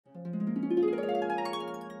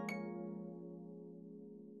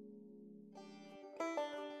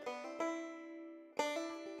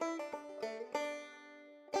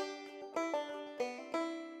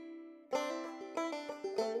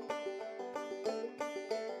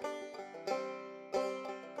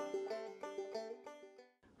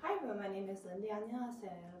네,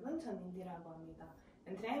 안녕하세요 여러분. 전 린디라고 합니다.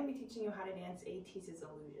 And today I'm going to be teaching you how to dance ATEEZ's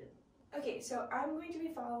Illusion. Okay, so I'm going to be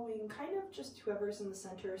following kind of just whoever's in the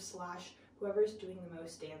center slash whoever's doing the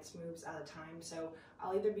most dance moves at a time. So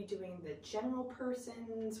I'll either be doing the general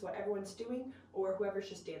person's, what everyone's doing, or whoever's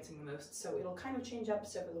just dancing the most. So it'll kind of change up,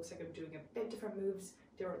 so if it looks like I'm doing a bit different moves,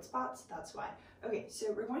 different spots, that's why. Okay,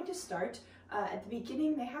 so we're going to start. At the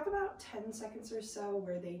beginning, they have about 10 seconds or so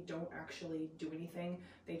where they don't actually do anything.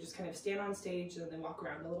 They just kind of stand on stage and then they walk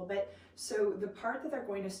around a little bit. So the part that they're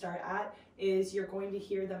going to start at is you're going to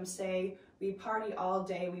hear them say, we party all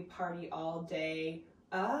day,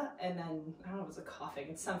 and then, I don't know if it's a coughing,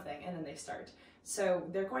 it's something, and then they start. So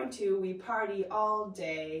they're going to, we party all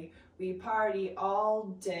day,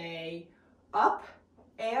 up,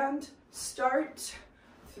 and start,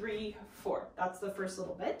 3, 4. That's the first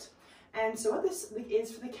little bit. And so what this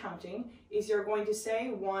is for the counting is you're going to say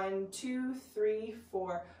 1, 2, 3,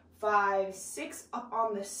 4, 5, 6, up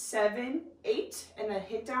on the 7, 8, and then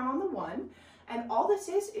hit down on the 1. And all this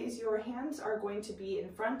is your hands are going to be in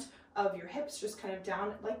front of your hips, just kind of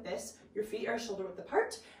down like this. Your feet are shoulder width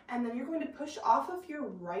apart. And then you're going to push off of your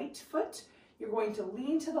right foot. You're going to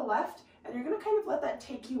lean to the left, and you're going to kind of let that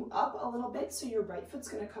take you up a little bit. So your right foot's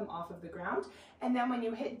going to come off of the ground. And then when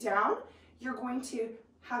you hit down, you're going to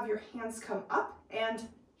have your hands come up and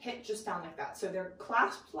hit just down like that. So they're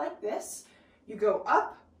clasped like this. You go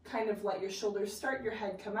up, kind of let your shoulders start, your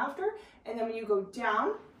head come after, and then when you go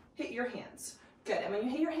down, hit your hands. Good, and when you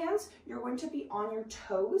hit your hands, you're going to be on your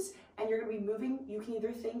toes, and you're going to be moving. You can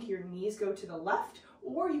either think your knees go to the left,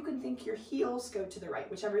 or you can think your heels go to the right,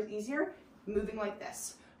 whichever is easier, moving like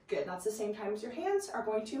this. Good, that's the same time as your hands are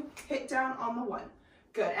going to hit down on the 1.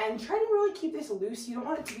 Good, and try to really keep this loose. You don't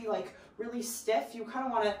want it to be like really stiff. You kind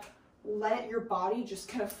of want to let your body just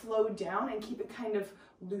kind of flow down and keep it kind of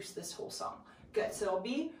loose this whole song. Good, so it'll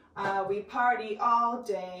be we party all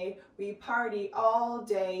day,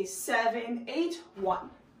 7, 8, 1.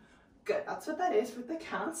 Good, that's what that is with the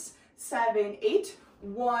counts. 7, 8,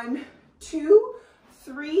 1, 2,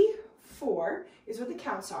 3, 4 is what the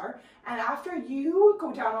counts are. And after you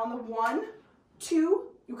go down on the 1, 2,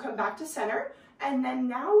 you come back to center. And then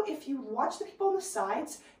now if you watch the people on the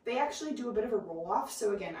sides, they actually do a bit of a roll off.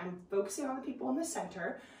 So again, I'm focusing on the people in the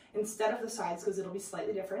center instead of the sides because it'll be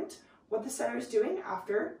slightly different. What the center is doing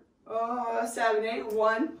after 7, 8,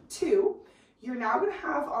 1, 2, you're now going to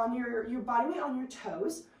have on your body weight on your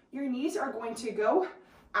toes. Your knees are going to go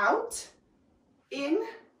out, in,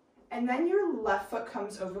 and then your left foot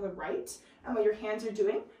comes over the right. And what your hands are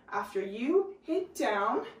doing, after you hit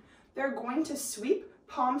down, they're going to sweep,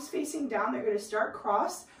 palms facing down. They're going to start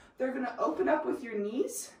cross. They're going to open up with your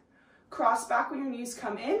knees, cross back when your knees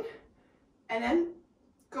come in, and then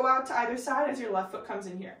go out to either side as your left foot comes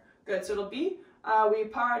in here. Good, so it'll be we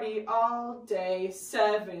party all day,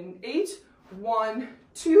 7, 8, 1,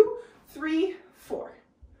 2, 3, 4.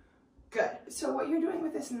 Good, so what you're doing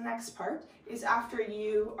with this next part is after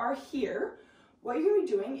you are here, what you're going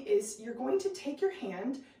to be doing is you're going to take your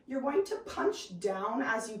hand, you're going to punch down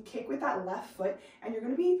as you kick with that left foot, and you're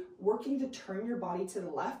going to be working to turn your body to the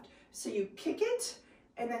left. So you kick it,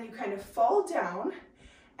 and then you kind of fall down,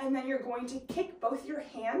 and then you're going to kick both your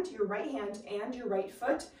hand, your right hand and your right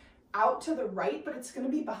foot out to the right, but it's going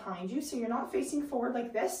to be behind you. So you're not facing forward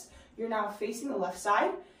like this. You're now facing the left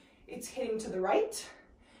side. It's hitting to the right,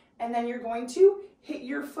 and then you're going to hit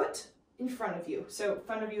your foot in front of you. So in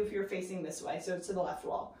front of you if you're facing this way, so it's to the left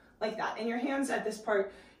wall, like that. And your hands at this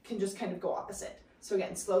part can just kind of go opposite. So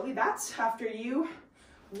again, slowly, that's after you,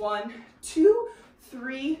 1, 2,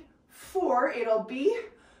 3, 4, it'll be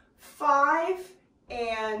 5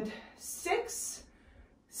 and 6,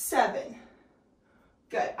 7.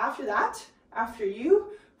 Good, after that, after you,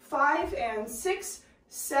 5 and 6,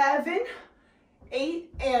 7,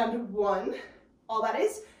 8 and 1. All that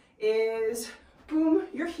is boom,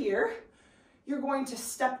 you're here. You're going to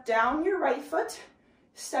step down your right foot,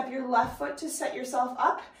 step your left foot to set yourself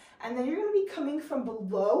up, and then you're going to be coming from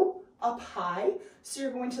below up high. So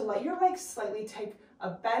you're going to let your legs slightly take a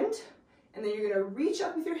bend, and then you're going to reach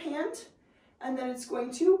up with your hand, and then it's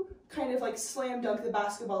going to kind of like slam dunk the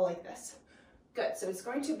basketball like this. Good, so it's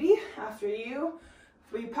going to be after you,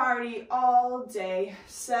 we party all day,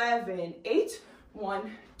 7, 8,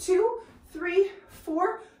 1, 2, 3,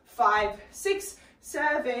 4, 5, 6,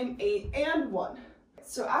 7, 8, and 1.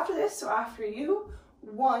 So after this, so after you,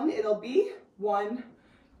 1, it'll be 1,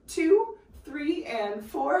 2, 3, and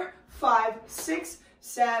 4, 5, 6,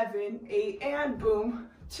 7, 8, and boom,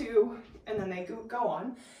 2, and then they go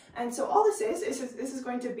on. And so all this is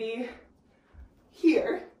going to be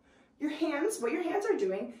here. Your hands, what your hands are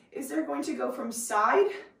doing is they're going to go from side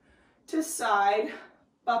to side,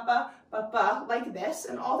 ba, like this.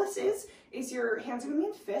 And all this is your hands are gonna be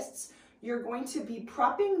in fists. You're going to be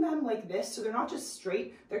propping them like this, so they're not just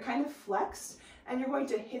straight, they're kind of flexed. And you're going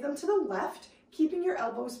to hit them to the left, keeping your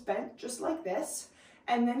elbows bent just like this.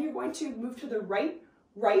 And then you're going to move to the right.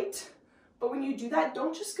 But when you do that,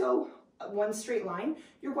 don't just go one straight line.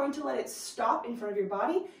 You're going to let it stop in front of your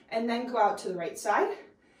body and then go out to the right side.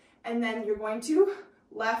 And then you're going to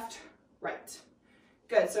left, right.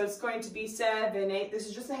 Good, so it's going to be 7, 8. This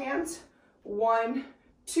is just the hands. 1,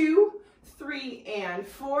 2, 3, and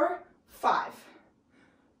 4, 5.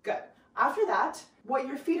 Good. After that, what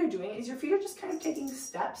your feet are doing is your feet are just kind of taking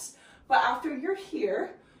steps. But after you're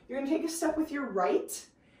here, you're going to take a step with your right.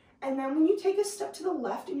 And then when you take a step to the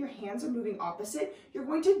left and your hands are moving opposite, you're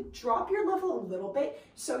going to drop your level a little bit.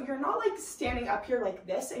 So you're not like standing up here like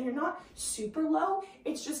this and you're not super low.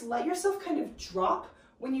 It's just let yourself kind of drop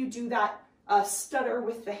when you do that stutter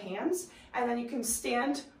with the hands. And then you can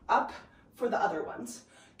stand up for the other ones.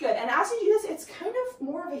 Good, and as you do this, it's kind of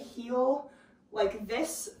more of a heel like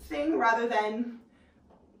this thing rather than,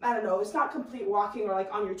 I don't know, it's not complete walking or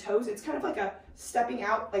like on your toes. It's kind of like a stepping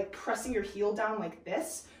out, like pressing your heel down like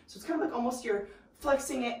this. So it's kind of like almost you're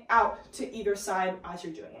flexing it out to either side as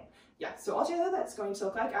you're doing it. Yeah, so altogether that's going to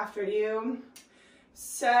look like after you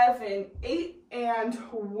 7, 8, and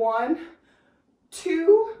 1,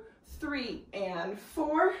 2, 3, and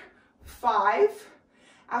 4, 5.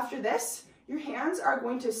 After this, your hands are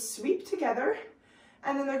going to sweep together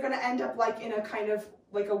and then they're going to end up like in a kind of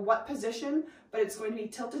like a what position, but it's going to be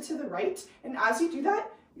tilted to the right. And as you do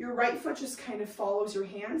that, your right foot just kind of follows your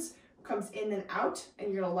hands, comes in and out,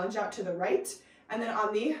 and you're going to lunge out to the right. And then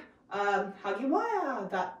on the hagimuya,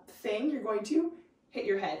 that thing, you're going to hit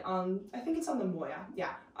your head on, I think it's on the moya.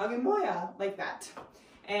 Yeah, hagimuya, like that.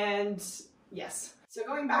 And yes. So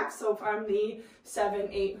going back, so from the 7,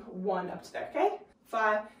 8, 1 up to there, okay?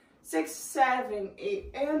 5, 6, 7,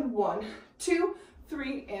 8, and 1, 2,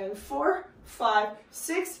 3, and 4, 5,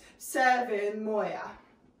 6, 7, moya.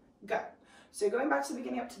 Good. So going back to the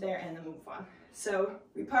beginning up to there and then move on. So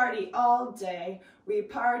we party all day,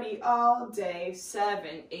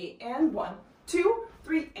 7, 8, and 1, 2,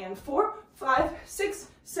 3, and 4, 5, 6,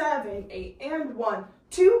 7, 8, and 1,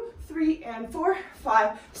 2, 3, and 4,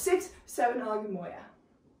 5, 6, 7, agimoya.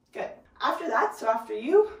 Good. After that, so after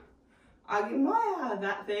you, agimoya,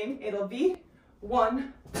 that thing, it'll be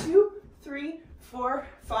 1, 2, 3, 4,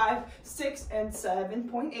 5, 6, and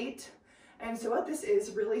 7.8. And so what this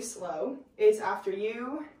is really slow is after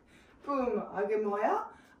you, boom, agimoya.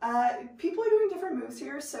 People are doing different moves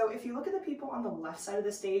here. So if you look at the people on the left side of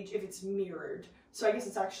the stage, if it's mirrored, so I guess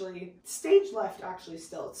it's actually stage left, actually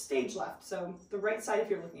still, it's stage left. So the right side if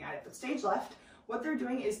you're looking at it, but stage left, what they're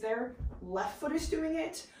doing is their left foot is doing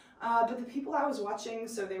it. But the people I was watching,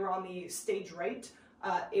 so they were on the stage right,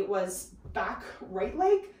 it was back right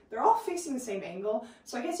leg. They're all facing the same angle.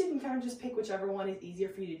 So I guess you can kind of just pick whichever one is easier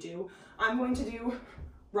for you to do. I'm going to do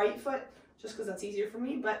right foot just because that's easier for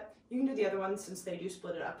me, but you can do the other ones since they do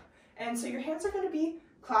split it up. And so your hands are going to be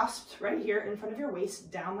clasped right here in front of your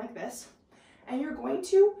waist, down like this. And you're going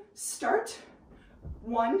to start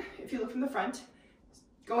one, if you look from the front,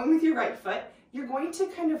 going with your right foot. You're going to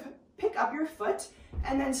kind of pick up your foot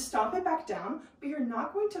and then stomp it back down, but you're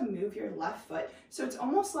not going to move your left foot. So it's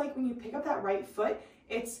almost like when you pick up that right foot,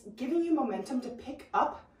 it's giving you momentum to pick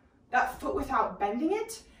up that foot without bending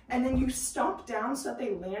it, and then you stomp down so that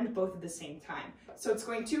they land both at the same time. So it's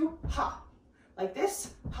going to ha, like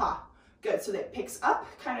this, ha. Good, so that it picks up,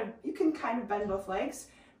 kind of, you can kind of bend both legs,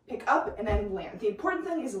 pick up, and then land. The important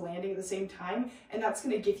thing is landing at the same time, and that's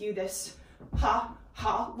gonna give you this ha,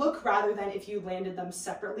 ha look rather than if you landed them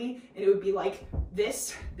separately, and it would be like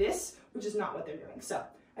this, which is not what they're doing. So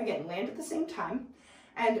again, land at the same time.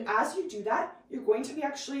 And as you do that, you're going to be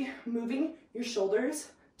actually moving your shoulders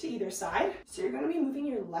to either side. So you're going to be moving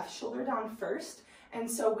your left shoulder down first.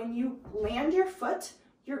 And so when you land your foot,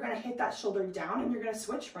 you're going to hit that shoulder down and you're going to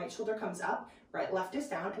switch. Right shoulder comes up, right, left is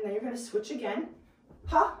down, and then you're going to switch again.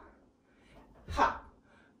 Ha, ha.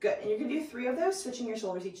 Good. And you're going to do 3 of those, switching your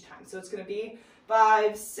shoulders each time. So it's going to be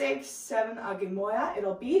 5, 6, 7, agimoya.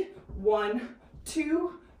 It'll be 1,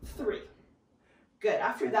 2, 3. Good.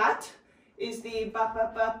 After that is the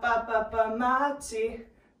ba-ba-ba-ba-ba-ba-mati,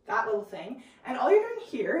 that little thing. And all you're doing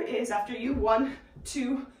here is after you 1,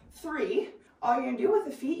 2, 3, all you're going to do with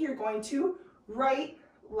the feet, you're going to right,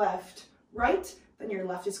 left, right. Then your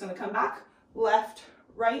left is going to come back, left,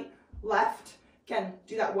 right, left. Again,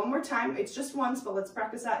 do that one more time. It's just once, but let's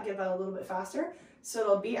practice that, get that a little bit faster. So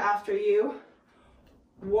it'll be after you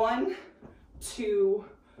 1, 2,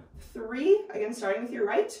 3. Again, starting with your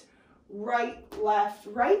right, right, left,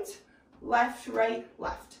 right, left, right,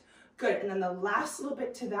 left. Good, and then the last little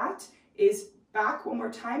bit to that is back one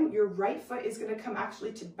more time. Your right foot is gonna come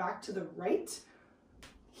actually to back to the right.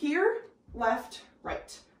 Here, left, right.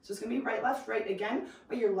 So it's gonna be right, left, right again,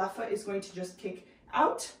 but your left foot is going to just kick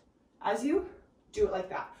out as you do it like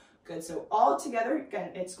that. Good, so all together,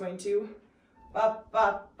 again, it's going to ba,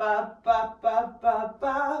 ba, ba, ba, ba, ba,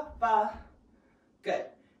 ba, ba. Good,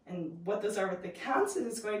 and what those are with the counts is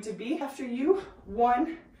it's going to be after you,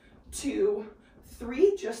 1, 2,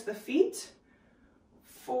 3, just the feet,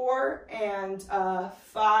 4 and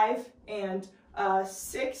 5 and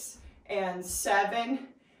 6 and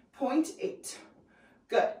 7.8.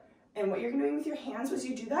 Good. And what you're doing with your hands as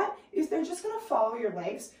you do that is they're just going to follow your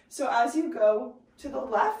legs. So as you go to the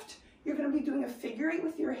left, you're going to be doing a figure 8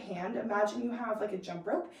 with your hand. Imagine you have like a jump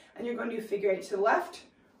rope and you're going to do figure 8 to the left,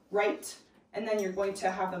 right, and then you're going to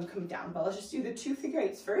have them come down. But let's just do the 2 figure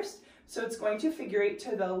 8s first. So it's going to figure 8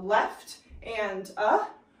 to the left and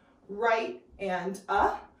right and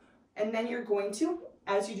then you're going to,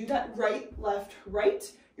 as you do that right, left, right,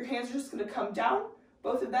 your hands are just going to come down,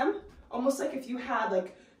 both of them, almost like if you had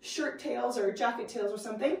like shirt tails or jacket tails or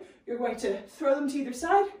something. You're going to throw them to either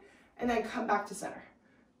side and then come back to center.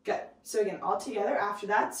 Good. So again, all together after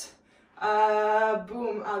that,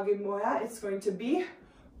 boom, it's going to be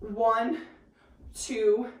 1,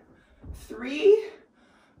 2, 3,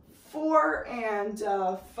 4 and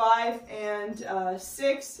 5 and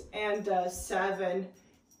 6 and 7,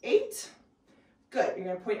 8. Good. You're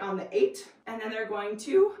going to point on the 8, and then they're going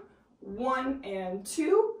to 1 and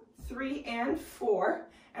 2, 3 and 4.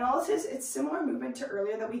 And all this is, it's similar movement to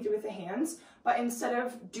earlier that we did with the hands, but instead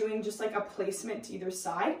of doing just like a placement to either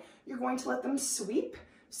side, you're going to let them sweep.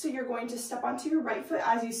 So you're going to step onto your right foot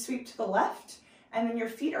as you sweep to the left, and then your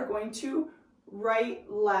feet are going to right,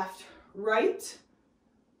 left, right,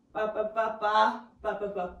 ba, ba, ba, ba, ba, ba,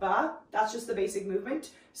 ba, ba. That's just the basic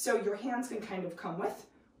movement. So your hands can kind of come with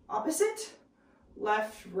opposite,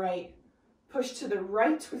 left, right, push to the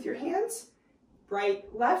right with your hands, right,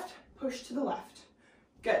 left, push to the left.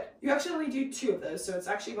 Good. You actually only do 2 of those, so it's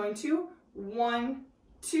actually going to 1,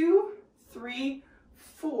 2, 3,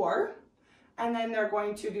 4, and then they're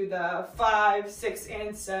going to do the 5, 6,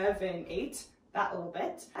 and 7, 8, that little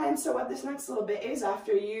bit. And so what this next little bit is,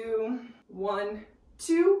 after you 1,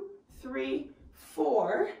 2, 3,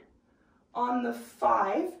 4, on the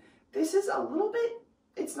 5, this is a little bit,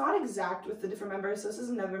 it's not exact with the different members, so this is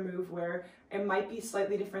another move where it might be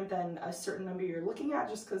slightly different than a certain number you're looking at,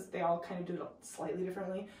 just because they all kind of do it slightly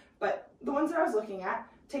differently. But the ones that I was looking at,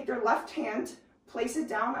 take their left hand, place it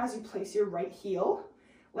down as you place your right heel.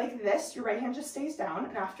 Like this, your right hand just stays down,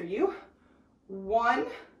 and after you, 1,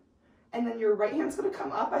 and then your right hand's going to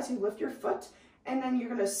come up as you lift your foot, and then you're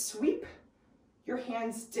going to sweep your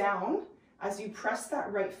hands down as you press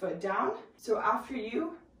that right foot down. So after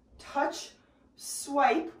you touch,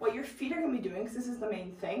 swipe, what your feet are going to be doing, because this is the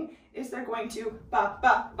main thing, is they're going to ba,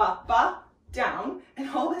 ba, ba, ba, down. And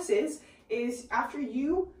all this is after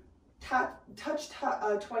you touch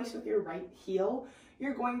twice with your right heel,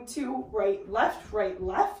 you're going to right,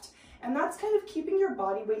 left, and that's kind of keeping your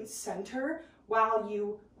body weight center while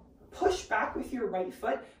you push back with your right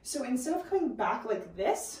foot. So instead of coming back like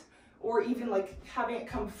this, or even like having it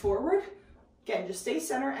come forward, again, just stay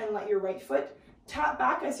center and let your right foot tap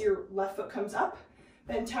back as your left foot comes up,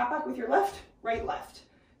 then tap back with your left, right, left.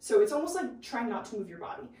 So it's almost like trying not to move your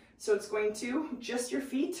body. So it's going to just your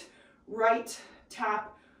feet, right,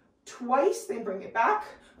 tap twice, then bring it back,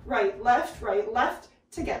 right, left,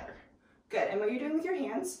 together. Good. And what you're doing with your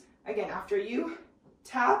hands, again, after you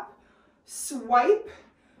tap, swipe,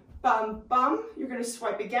 bum, bum, you're going to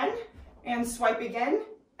swipe again, and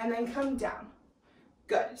then come down.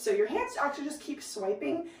 Good. So your hands actually just keep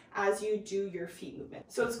swiping as you do your feet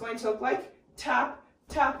movement. So it's going to look like tap,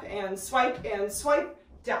 tap, and swipe,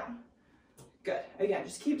 down. Good. Again,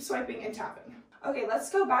 just keep swiping and tapping. Okay,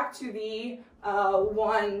 let's go back to the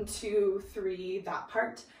 1, 2, 3, that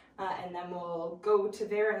part, and then we'll go to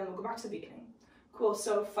there, and then we'll go back to the beginning. Cool.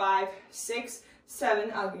 So 5, 6, 7,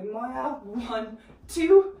 1,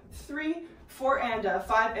 2, 3, 4, and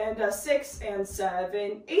 5, and 6, and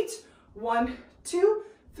 7, 8, 1, 2,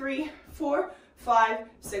 3, 4, 5,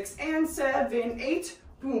 6, and 7, 8,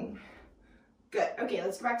 boom. Good. Okay,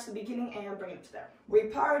 let's go back to the beginning and bring it to there. We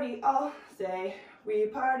party all day, we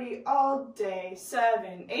party all day,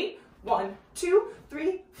 7, 8, 1, 2,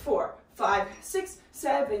 3, 4, 5, 6,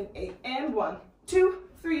 7, 8, and 1, 2,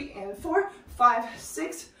 3, and 4, 5,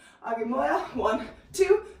 6, 1,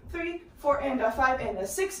 2, 3, 4, and 5, and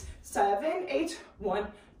 6, 7, 8, 1,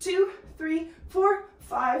 2, 3, 4,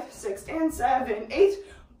 5, 6, and 7, 8,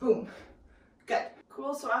 boom. Good.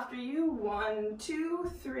 Cool, so after you, 1, 2,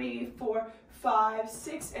 3, 4, 5,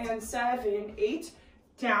 6, and 7, 8,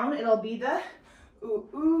 down, it'll be the ooh,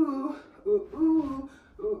 ooh, ooh, ooh,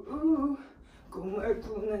 ooh, ooh. 꿈을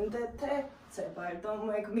꾸는 듯해, 제발 don't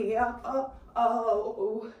wake me up, oh,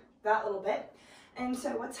 oh, that little bit. And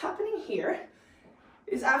so what's happening here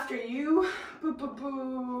is after you, boo, boo,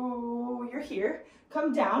 boo, you're here,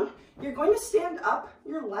 come down, you're going to stand up,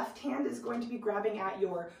 your left hand is going to be grabbing at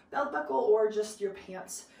your belt buckle or just your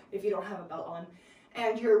pants if you don't have a belt on.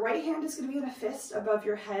 And your right hand is going to be in a fist above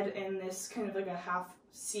your head in this kind of like a half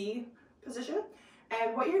C position.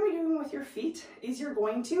 And what you're going to be doing with your feet is you're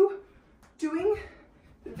going to doing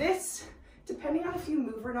this, depending on if you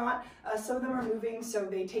move or not. Some of them are moving, so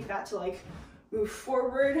they take that to like move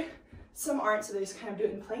forward. Some aren't, so they just kind of do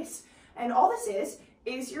it in place. And all this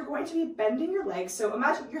is you're going to be bending your legs. So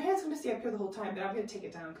imagine your hand's going to stay up here the whole time, but I'm going to take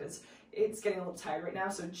it down because it's getting a little tired right now.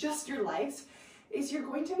 So just your legs is you're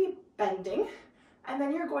going to be bending, and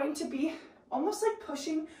then you're going to be almost like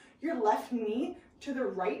pushing your left knee to the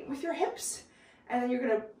right with your hips, and then you're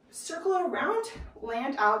going to circle it around,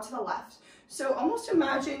 land out to the left. So almost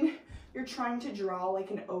imagine you're trying to draw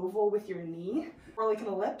like an oval with your knee, or like an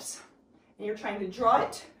ellipse, and you're trying to draw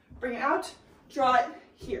it, bring it out, draw it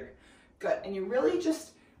here. Good, and you're really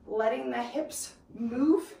just letting the hips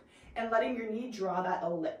move and letting your knee draw that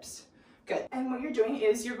ellipse. Good, and what you're doing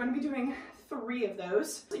is you're going to be doing 3 of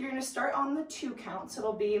those. So you're going to start on the 2 counts.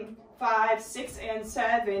 It'll be 5, 6, and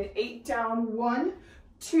 7, 8 down, 1,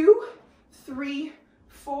 2, 3,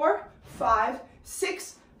 4, 5,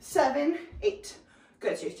 6, 7, 8.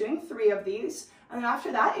 Good, so you're doing 3 of these. And then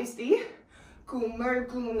after that is the 꿈을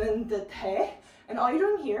꾸는 듯해. And all you're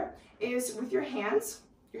doing here is with your hands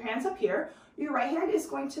up here, your right hand is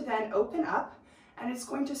going to then open up and it's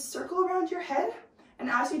going to circle around your head. And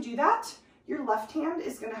as you do that, your left hand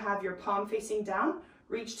is going to have your palm facing down,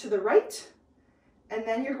 reach to the right, and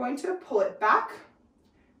then you're going to pull it back,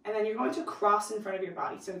 and then you're going to cross in front of your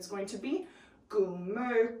body. So it's going to be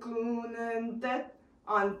꿈을 꾸는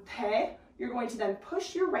듯해. You're going to then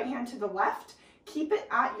push your right hand to the left, keep it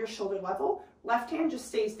at your shoulder level. Left hand just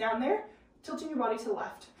stays down there, tilting your body to the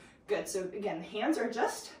left. Good, so again, the hands are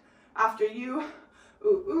just after you,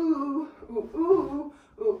 ooh, ooh, ooh, ooh,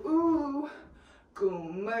 ooh, ooh,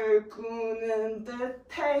 꿈을 꾸는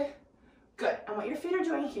듯해. Good, and what your feet are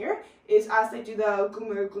doing here is as they do the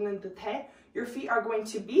꿈을 꾸는 듯해, your feet are going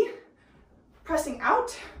to be pressing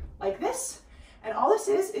out like this. And all this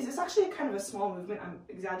is it's actually kind of a small movement, I'm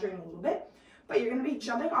exaggerating a little bit, but you're gonna be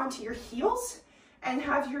jumping onto your heels and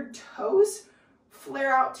have your toes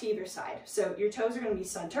flare out to either side. So your toes are going to be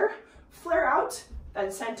center, flare out,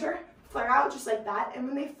 then center, flare out just like that. And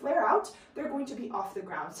when they flare out, they're going to be off the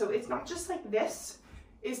ground. So it's not just like this,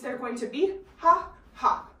 they're going to be ha,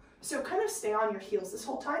 ha. So kind of stay on your heels this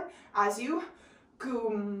whole time as you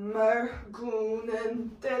꿈을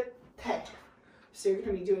꾸는 듯해. So you're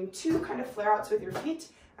going to be doing 2 kind of flare outs with your feet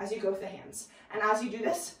as you go with the hands. And as you do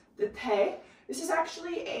this, the te, this is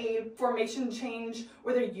actually a formation change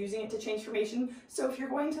where they're using it to change formation. So if you're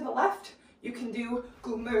going to the left, you can do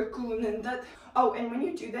꿈을 꾸는 듯. Oh, and when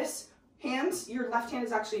you do this, hands, your left hand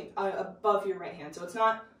is actually above your right hand. So it's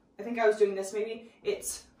not, I think I was doing this maybe,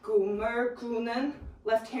 it's 꿈을 꾸는,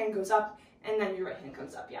 left hand goes up, and then your right hand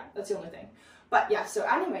comes up. Yeah, that's the only thing. But yeah, so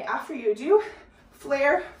anyway, after you do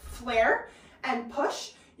flare, flare, and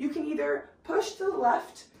push, you can either push to the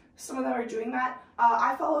left. Some of them are doing that.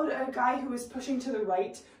 I followed a guy who was pushing to the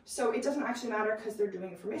right, so it doesn't actually matter because they're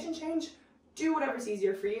doing a formation change. Do whatever's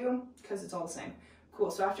easier for you because it's all the same.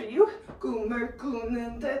 Cool, so after you, 꿈을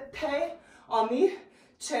꾸는 듯해, on the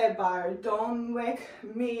제발 don't wake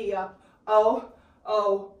me up, oh,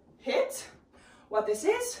 oh, hit. What this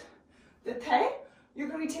is, the te, you're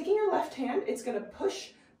going to be taking your left hand, it's going to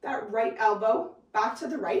push that right elbow back to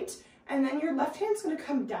the right, and then your left hand's going to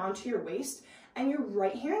come down to your waist, and your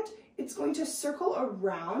right hand, it's going to circle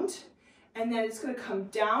around, and then it's going to come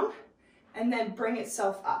down, and then bring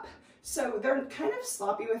itself up. So they're kind of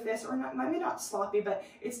sloppy with this, or not, maybe not sloppy, but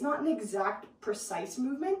it's not an exact precise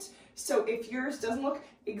movement. So if yours doesn't look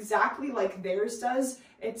exactly like theirs does,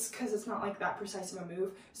 it's because it's not like that precise of a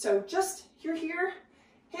move. So just, you're here,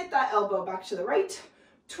 hit that elbow back to the right,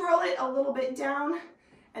 twirl it a little bit down,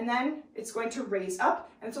 and then it's going to raise up,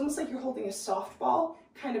 and it's almost like you're holding a softball,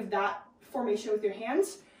 kind of that formation with your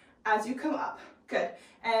hands as you come up. Good.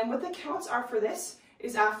 And what the counts are for this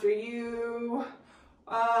is after you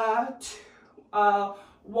 1,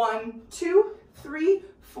 2, 3,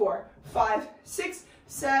 4, 5, 6,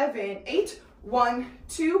 7, 8. 1,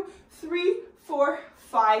 2, 3, 4,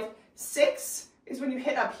 5, 6 is when you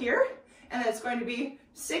hit up here. and then it's going to be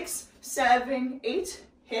 6, 7, 8,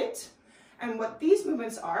 hit. And what these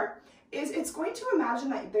movements are is it's going to imagine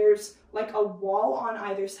that there's like a wall on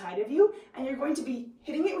either side of you, and you're going to be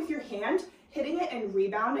hitting it with your hand, hitting it and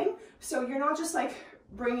rebounding. So you're not just like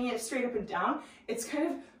bringing it straight up and down. It's kind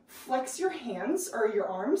of flex your hands or your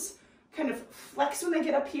arms, kind of flex when they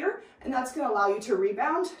get up here, and that's going to allow you to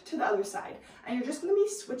rebound to the other side. And you're just going to be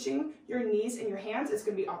switching your knees and your hands. It's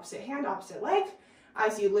going to be opposite hand, opposite leg.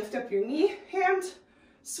 As you lift up your knee, hand,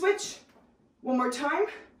 switch. One more time,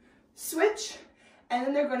 switch. And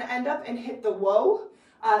then they're going to end up and hit the whoa.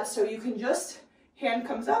 So you can just, hand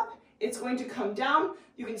comes up, it's going to come down.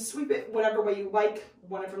 You can sweep it whatever way you like,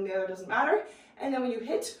 one from the other, doesn't matter. And then when you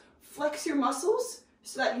hit, flex your muscles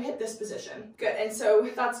so that you hit this position. Good, and so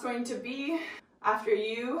that's going to be, after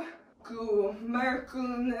you,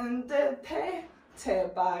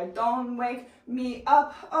 don't wake me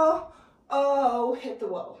up, oh, oh, hit the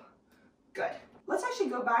whoa. Good. Let's actually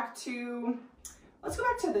go back to,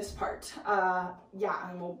 this part. Yeah,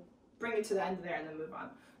 and we'll bring it to the end there and then move on.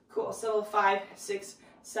 Cool, so 5, 6,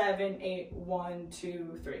 7, 8, 1,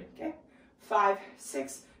 2, 3, okay? 5,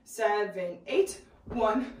 6, 7, 8,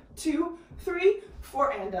 1, 2, 3,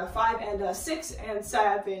 4, and 5, and 6, and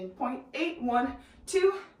 7.8, 1,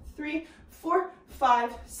 2, 3, 4,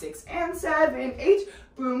 5, 6, and 7, 8,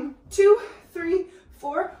 boom, 2, 3,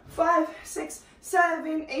 4, 5, 6,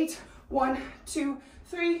 7, 8, 1, 2,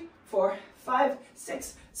 3, 4, 5,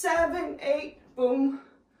 6, 7, 8, boom.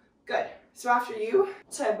 Good. So after you,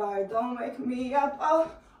 don't wake me up,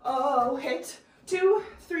 oh, oh, hit 2,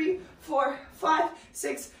 3, 4, 5,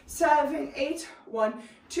 6, 7, 8, 1,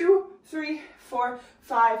 2, 3, 4,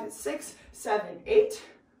 5, 6, 7, 8.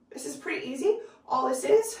 This is pretty easy. All this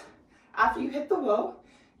is, after you hit the whoa,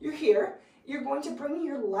 you're here. You're going to bring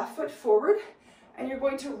your left foot forward, and you're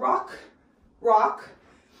going to rock, rock.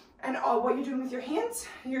 And what you're doing with your hands,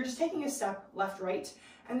 you're just taking a step left, right,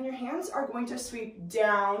 and then your hands are going to sweep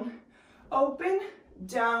down, open,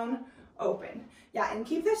 down, open. Yeah, and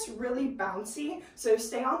keep this really bouncy. So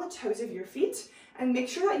stay on the toes of your feet and make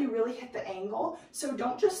sure that you really hit the angle. So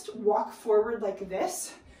don't just walk forward like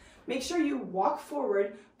this. Make sure you walk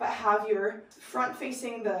forward, but have your front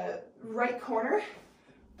facing the right corner,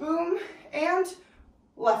 boom, and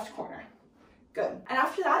left corner. Good. And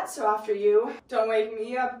after that, so after you, don't wake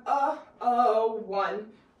me up, oh, 1,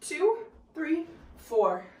 2, 3,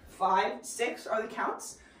 4, 5, 6 are the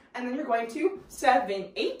counts. And then you're going to 7,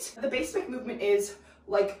 8. The basic movement is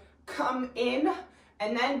like come in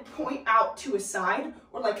and then point out to a side,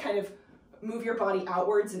 or like kind of move your body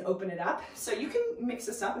outwards and open it up. So you can mix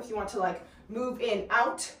this up if you want to like move in,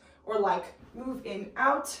 out, or like move in,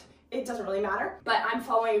 out. It doesn't really matter, but I'm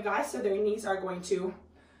following you guys. So their knees are going to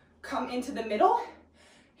come into the middle.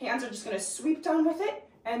 Hands are just going to sweep down with it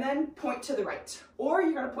and then point to the right. Or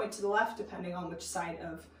you're going to point to the left depending on which side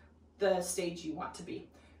of the stage you want to be.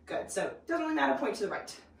 Good, so it doesn't really matter, point to the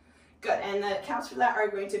right. Good, and the counts for that are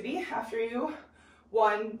going to be, after you,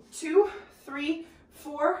 1, 2, 3,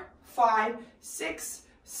 4, 5, 6,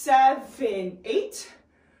 7, 8.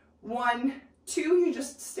 1, 2, you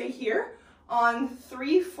just stay here. On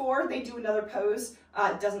 3, 4, they do another pose.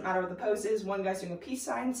 It doesn't matter what the pose is. One guy's doing a peace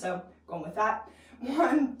sign, so going with that.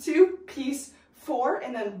 1, 2, peace, 4,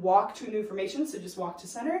 and then walk to a new formation, so just walk to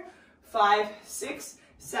center. 5, 6,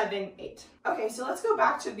 7, 8. Okay, so let's go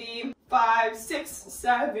back to the 5, 6,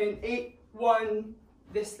 7, 8, 1,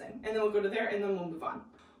 this thing. And then we'll go to there and then we'll move on.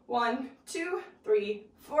 1, 2, 3,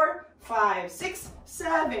 4, 5, 6,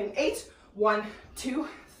 7, 8. 1, 2,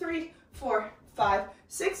 3, 4, 5,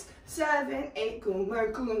 6, 7, 8.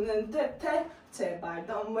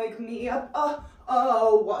 Don't wake me up. Oh,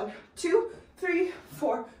 oh. 1, 2, 3,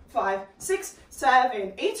 4, 5, 6,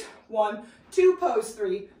 7, 8. 1, 2, pose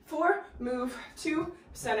 3, 4, move to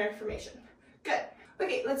center formation. Good.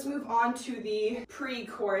 Okay, let's move on to the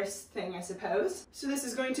pre-chorus thing, I suppose. So this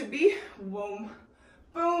is going to be boom,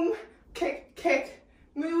 boom, kick, kick,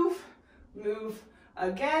 move, move,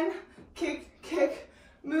 again, kick, kick,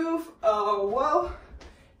 move, oh, whoa,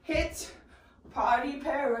 hit, party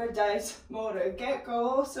paradise, motor get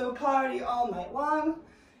go, so party all night long,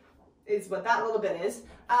 is what that little bit is.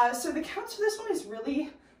 So the counts for this one is really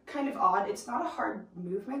kind of odd. It's not a hard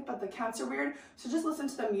movement, but the counts are weird. So just listen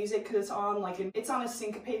to the music because it's on like it's on a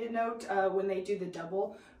syncopated note when they do the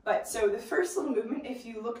double. But so the first little movement, if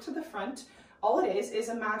you look to the front, all it is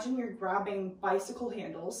imagine you're grabbing bicycle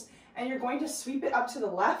handles and you're going to sweep it up to the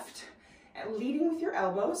left and leading with your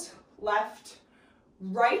elbows, left,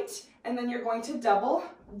 right, and then you're going to double,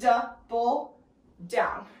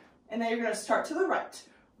 down. And then you're going to start to the right,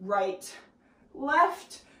 right,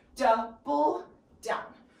 left, double, down.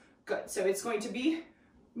 Good. So it's going to be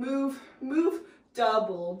move, move,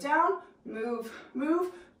 double down, move,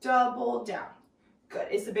 move, double down. Good,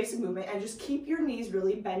 it's the basic movement, and just keep your knees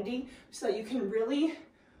really bendy so that you can really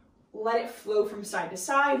let it flow from side to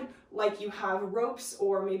side, like you have ropes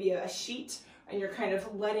or maybe a sheet, and you're kind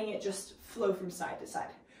of letting it just flow from side to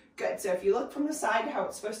side. Good, so if you look from the side how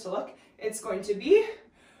it's supposed to look, it's going to be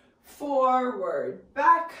forward,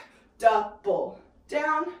 back, double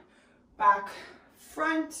down, back,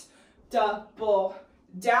 front, double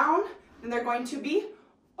down. Then they're going to be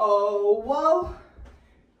oh, whoa,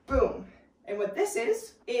 boom. And what this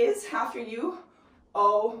is after you,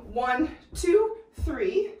 oh, 1, 2,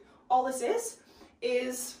 3, all this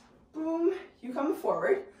is boom, you come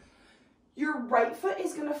forward. Your right foot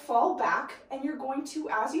is gonna fall back, and you're going to,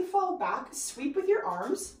 as you fall back, sweep with your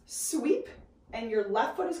arms, sweep, and your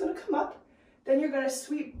left foot is gonna come up. Then you're gonna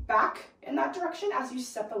sweep back in that direction as you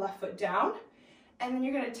step the left foot down. And then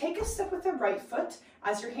you're gonna take a step with the right foot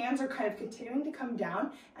as your hands are kind of continuing to come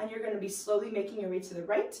down, and you're gonna be slowly making your way to the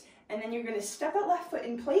right. And then you're gonna step that left foot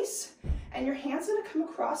in place, and your hand's gonna come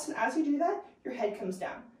across, and as you do that, your head comes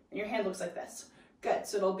down, and your hand looks like this. Good,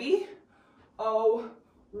 so it'll be, oh,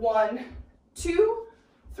 1, 2,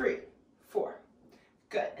 3, 4.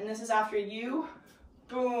 Good, and this is after you,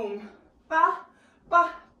 boom, ba,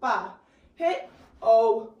 ba, ba, hit,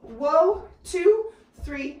 oh, whoa, 2,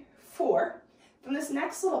 3, 4. Then this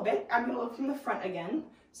next little bit, I'm gonna look from the front again.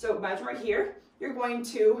 So imagine right here, you're going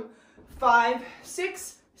to 5,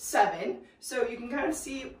 6, 7. So you can kind of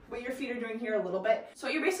see what your feet are doing here a little bit. So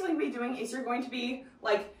what you're basically gonna be doing is you're going to be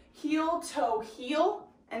like heel, toe, heel,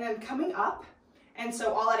 and then coming up. And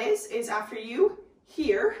so all that is after you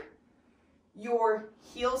here, your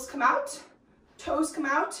heels come out, toes come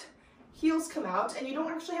out, heels come out, and you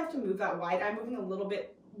don't actually have to move that wide. I'm moving a little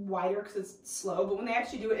bit wider because it's slow, but when they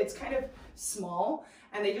actually do it, it's kind of small,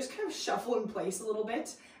 and they just kind of shuffle in place a little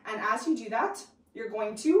bit. And as you do that, you're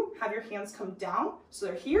going to have your hands come down. So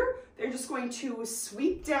they're here, they're just going to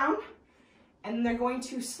sweep down, and they're going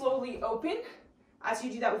to slowly open as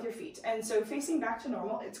you do that with your feet. And so facing back to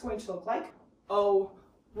normal, it's going to look like, oh,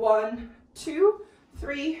 1, 2,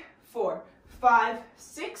 3, 4, 5,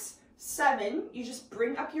 6, 7. You just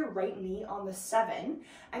bring up your right knee on the 7,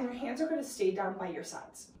 and your hands are going to stay down by your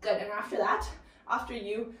sides. Good, and after that, after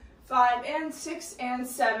you 5 and 6 and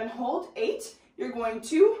 7, hold 8, you're going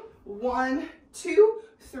to 1, 2,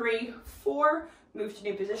 3, 4, move to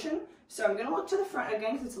new position. So I'm going to look to the front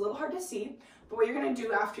again because it's a little hard to see, but what you're going to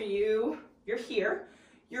do after you're here,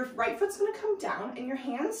 your right foot's going to come down, and your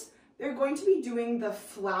hands, they're going to be doing the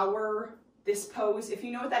flower, this pose. If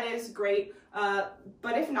you know what that is, great. But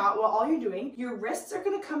if not, well, all you're doing, your wrists are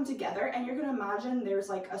going to come together, and you're going to imagine there's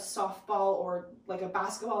like a softball or like a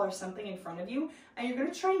basketball or something in front of you, and you're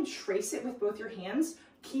going to try and trace it with both your hands,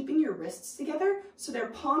 keeping your wrists together. So their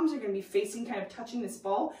palms are going to be facing, kind of touching this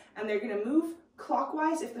ball, and they're going to move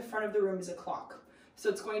clockwise if the front of the room is a clock. So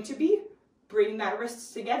it's going to be bring that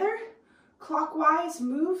wrists together, clockwise,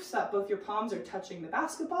 move so that both your palms are touching the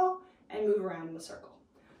basketball, and move around in a circle.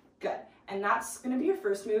 Good. And that's going to be your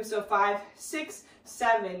first move. So 5, 6,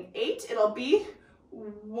 7, 8. It'll be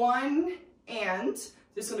 1 and.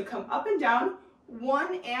 Just going to come up and down.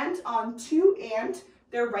 1 and on 2 and.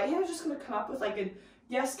 Their right hand is just going to come up with like a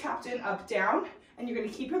yes, captain, up, down. And you're going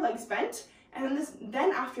to keep your legs bent. And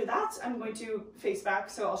then after that, I'm going to face back.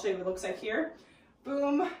 So I'll show you what it looks like here.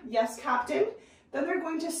 Boom, yes, captain. Then they're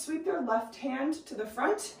going to sweep their left hand to the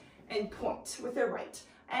front and point with their right.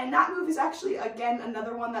 And that move is actually, again,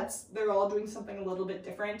 another one they're all doing something a little bit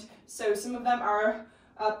different. So some of them are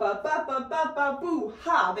up, up, up, up, up, up, boo,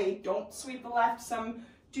 ha. They don't sweep the left. Some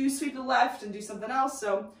do sweep the left and do something else.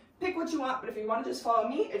 So pick what you want, but if you want to just follow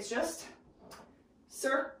me, it's just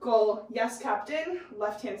circle, yes, captain,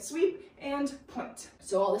 left hand sweep, and point.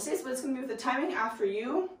 So all this is, but it's going to be with the timing after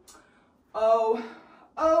you. Oh,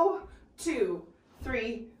 2,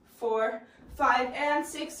 3, 4, 5, and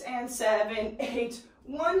 6, and 7, 8,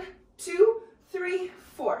 1, 2, 3,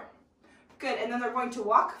 4. Good, and then they're going to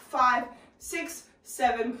walk 5, 6,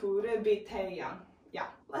 7, yeah.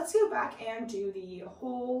 Let's go back and do the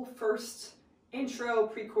whole first intro,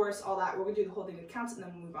 pre-chorus, all that. We're gonna do the whole thing that counts, and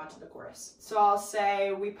then we'll move on to the chorus. So I'll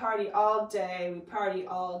say, we party all day,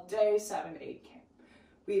 7, 8,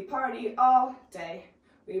 we party all day,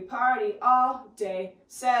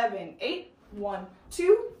 7, 8, 1,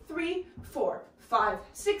 2, 3, 4, 5,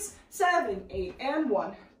 6, 7, 8, and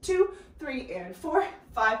 1, 2, 3, and 4,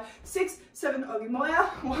 5, 6, 7, olimoya,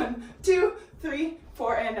 1, 2, 3,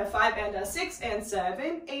 4, and a 5, and a 6, and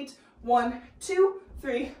 7, 8, 1, 2,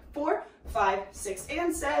 3, 4, 5, 6,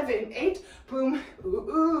 and 7, 8. Boom.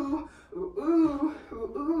 Ooh, ooh, ooh,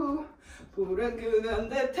 ooh, ooh. 불은 끄는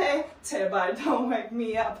듯해. 제발 don't wake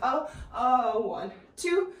me up. Oh, oh. 1,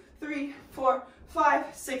 2, 3, 4,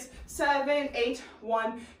 5, 6, 7, 8.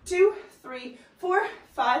 1, 2, 3, 4,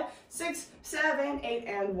 5, 6, 7, 8,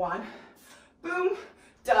 and 1. Boom.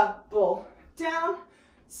 Double down.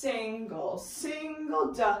 Single,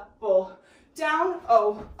 single, double down.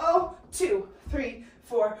 Oh, oh. 2, 3,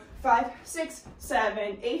 4, 5, 6,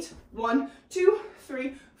 7, 8. 1, 2,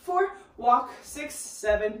 3, 4. Walk. 6,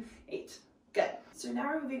 7, 8. Good. So now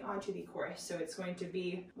we're moving on to the chorus. So it's going to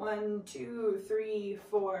be 1, 2, 3,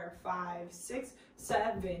 4, 5, 6,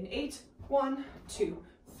 7, 8. 1, 2,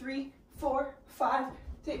 3, 4, 5,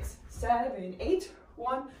 6, 7, 8.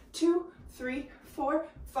 1, 2, 3, 4,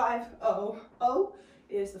 5. Oh, oh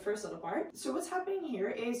is the first little part. So what's happening here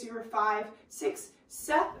is your 5, 6,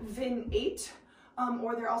 7, 8.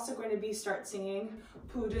 Or they're also going to be start singing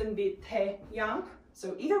perderte yang.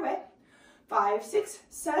 So either way. 5, 6,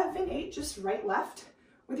 7, 8, just right, left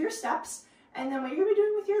with your steps. And then what you're gonna be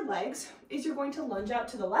doing with your legs is you're going to lunge out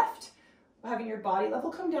to the left, having your body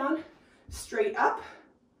level come down, straight up,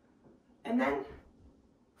 and then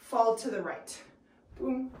fall to the right.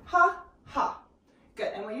 Boom, ha, ha.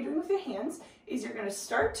 Good, and what you're doing with your hands is you're gonna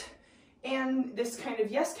start, and this kind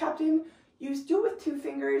of, yes, captain, you do it with 2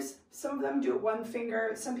 fingers. Some of them do it 1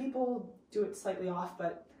 finger. Some people do it slightly off,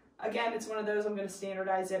 but again, it's one of those, I'm gonna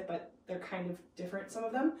standardize it, but they're kind of different, some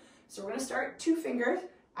of them. So we're gonna start 2 fingers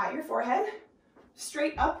at your forehead,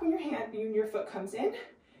 straight up when your foot comes in,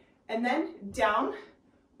 and then down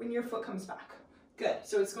when your foot comes back. Good,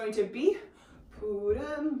 so it's going to be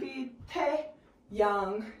perderte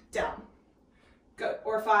yang, down. Good,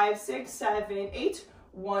 or 5, 6, 7, 8,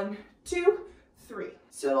 1, 2, 3.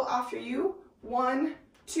 So after you, 1,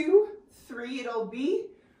 2, 3, it'll be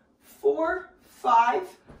 4, 5,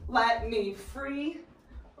 let me free,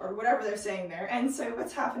 or whatever they're saying there. And so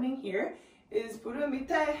what's happening here is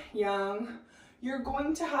perderte yang. You're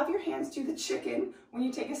going to have your hands do the chicken when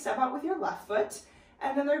you take a step out with your left foot,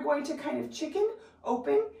 and then they're going to kind of chicken,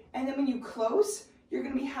 open, and then when you close, you're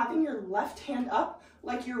going to be having your left hand up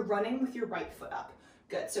like you're running with your right foot up.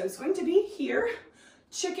 Good, so it's going to be here,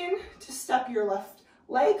 chicken to step your left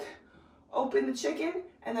leg, open the chicken,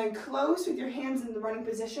 and then close with your hands in the running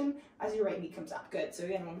position as your right knee comes up. Good, so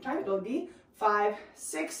again, one more time, it'll be 5,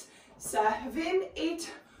 6, 7,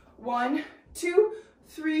 8, 1, 2,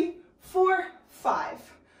 3, 4,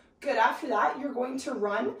 5. Good, after that, you're going to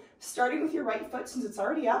run, starting with your right foot since it's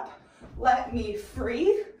already up. Let me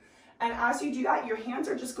free. And as you do that, your hands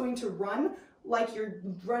are just going to run like you're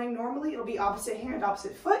running normally. It'll be opposite hand,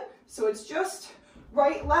 opposite foot. So it's just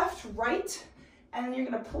right, left, right. And then you're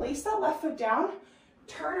gonna place that left foot down,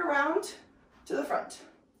 turn around to the front.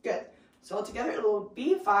 Good. So all together, it'll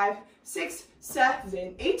be 5, 6,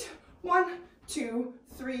 7, 8, 1, 2,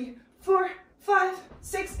 3, 4, 5,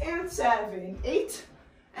 6, and 7, 8.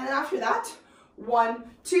 And then after that, 1,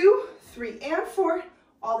 2, 3, and 4.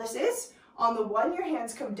 All this is, on the 1, your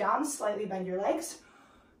hands come down, slightly bend your legs.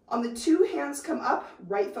 On the 2, hands come up,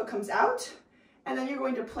 right foot comes out. And then you're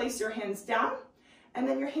going to place your hands down. And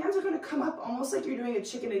then your hands are going to come up almost like you're doing a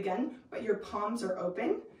chicken again, but your palms are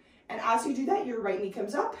open. And as you do that, your right knee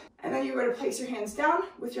comes up. And then you're going to place your hands down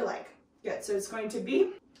with your leg. Good, so it's going to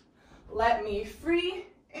be, let me free,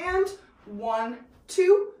 and 1,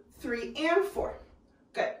 2, 3, and 4.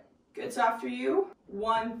 Good. Good, so after you,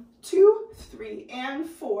 1, 2, 3, and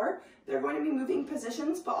 4. They're going to be moving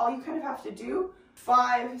positions, but all you kind of have to do,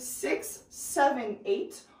 5, 6, 7,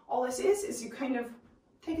 8. All this is you kind of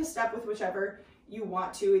take a step with whichever you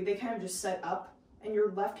want to. They kind of just set up, and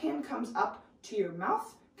your left hand comes up to your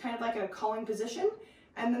mouth, kind of like a calling position,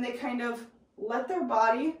 and then they kind of let their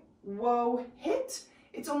body, whoa, hit.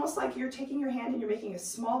 It's almost like you're taking your hand and you're making a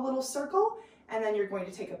small little circle, and then you're going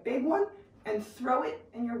to take a big one and throw it,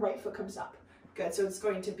 and your right foot comes up. Good, so it's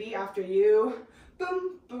going to be after you,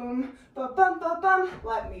 boom, boom, ba-bum, ba-bum,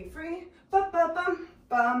 let me free, ba-ba-bum,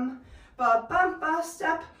 bum, ba-bum, ba,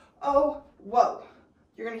 step, oh, whoa.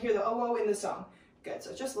 You're gonna hear the oh, whoa in the song. Good,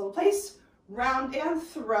 so just a little place, round and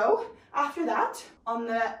throw. After that, on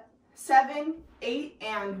the 7, 8,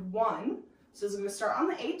 and 1, so it's gonna start on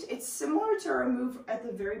the 8. It's similar to our move at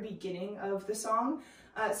the very beginning of the song.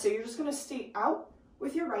 So you're just gonna stay out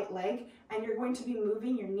with your right leg, and you're going to be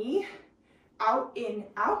moving your knee out, in,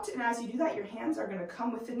 out. And as you do that, your hands are gonna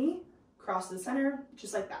come with the knee, cross the center,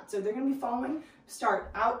 just like that. So they're gonna be following,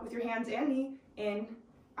 start out with your hands and knee, in,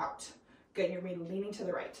 out. Good, you're maybe leaning to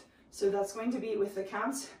the right. So that's going to be with the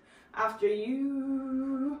counts after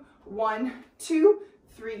you, 1, 2,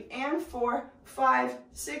 3 and 4, 5,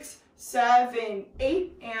 6, 7,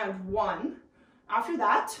 8 and 1. After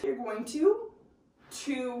that, you're going to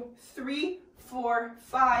 2, 3, 4,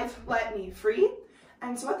 5, let me free.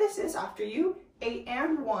 And so what this is, after you 8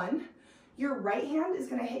 and 1, your right hand is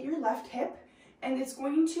going to hit your left hip, and it's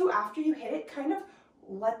going to, after you hit it, kind of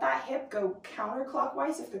let that hip go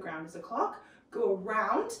counterclockwise if the ground is a clock, go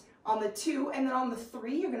around on the 2, and then on the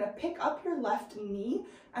 3, you're going to pick up your left knee,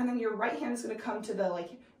 and then your right hand is going to come to the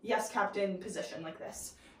like yes captain position like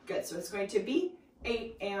this. Good, so it's going to be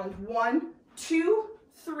 8 and 1, 2,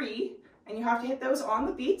 3, and you have to hit those on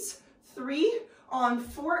the beats. 3 on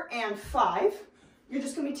 4 and 5. You're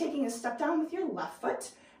just going to be taking a step down with your left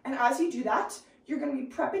foot, and as you do that, you're going to be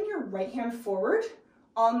prepping your right hand forward.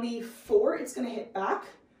 On the 4, it's going to hit back,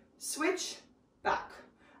 switch, back,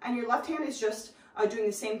 and your left hand is just doing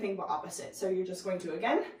the same thing but opposite. So you're just going to,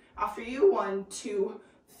 again, after you, 1, 2,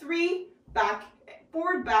 3, back,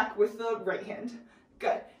 forward, back with the right hand.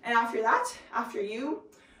 Good. And after that, after you,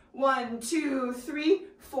 1, 2, 3,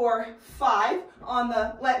 4, 5 on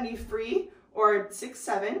the let me free, or 6,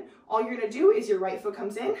 7, all you're going to do is your right foot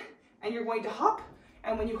comes in and you're going to hop.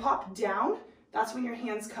 And when you hop down, that's when your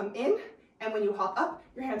hands come in. And when you hop up,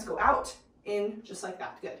 your hands go out, in, just like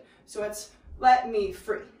that. Good. So it's let me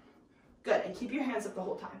free. Good. And keep your hands up the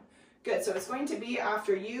whole time. Good. So it's going to be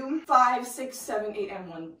after you 5, 6, 7, 8, and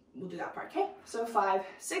 1. We'll do that part. Okay. So 5,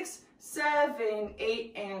 6, 7,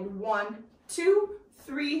 8, and 1, 2,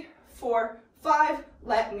 3, 4, 5.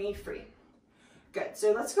 Let me free. Good.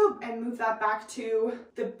 So let's go and move that back to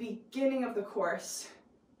the beginning of the course,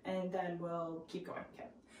 and then we'll keep going. Okay.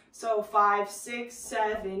 So 5, 6,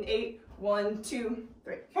 7, 8, 1, 2,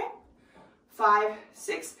 3. Okay. 5,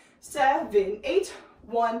 6, 7, 8,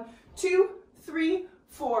 1, 2, 3,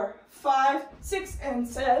 4, 5, 6, and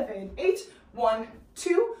 7, 8, 1,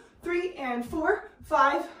 2, 3, and 4,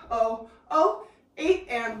 5, 0, 0, 8,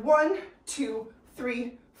 and 1, 2,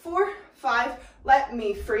 3, 4, 5. Let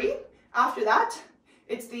me free. After that,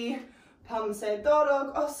 it's the 밤새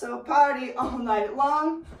도록 also party all night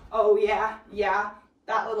long. Oh yeah, yeah,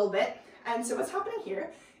 that little bit. And so what's happening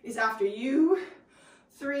here is after you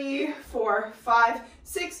 3, 4, 5,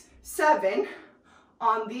 6, 7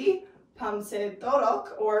 on the 밤새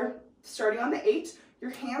도록, or starting on the 8,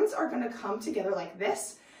 your hands are going to come together like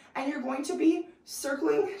this, and you're going to be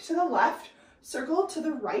circling to the left, circle to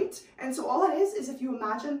the right. And so all it is if you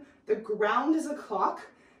imagine the ground is a clock,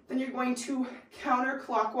 then you're going to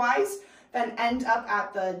counterclockwise, then end up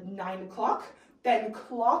at the 9 o'clock, then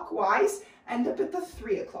clockwise, end up at the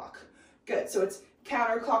 3 o'clock. Good, so it's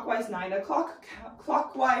counterclockwise 9 o'clock,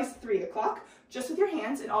 clockwise 3 o'clock, just with your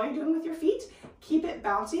hands, and all you're doing with your feet, keep it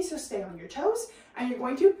bouncy, so stay on your toes, and you're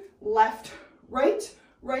going to left, right,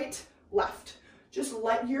 right, left. Just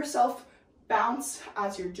let yourself bounce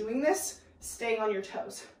as you're doing this, staying on your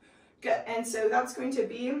toes. Good, and so that's going to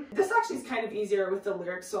be, this actually is kind of easier with the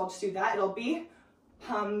lyrics, so I'll just do that. It'll be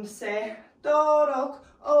밤새 도록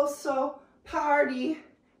also party,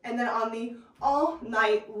 and then on the all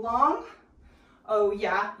night long, oh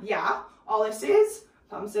yeah, yeah, all this is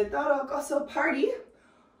밤새 도록 also party.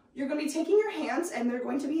 You're going to be taking your hands, and they're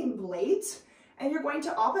going to be in blades, and you're going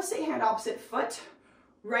to opposite hand, opposite foot,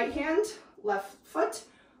 right hand, left foot,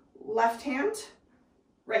 left hand,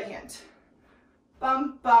 right hand.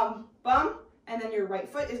 Bum, bum, bum, and then your right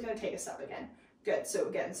foot is going to take a step again. Good, so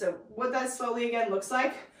again, so what that slowly again looks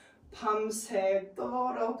like, 밤새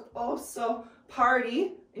도록 also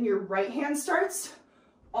party, and your right hand starts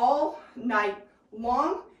all night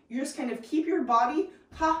long. You just kind of keep your body,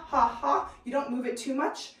 ha, ha, ha, you don't move it too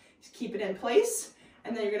much, just keep it in place,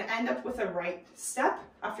 and then you're going to end up with a right step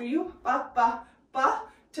after you, ba, ba, ba,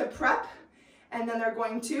 to prep, and then they're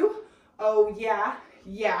going to, oh yeah,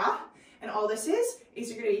 yeah. And all this is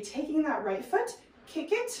you're going to be taking that right foot,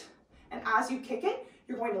 kick it, and as you kick it,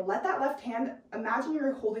 you're going to let that left hand, imagine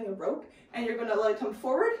you're holding a rope, and you're going to let it come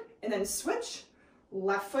forward, and then switch,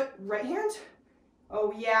 left foot, right hand,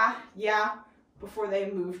 oh yeah, yeah, before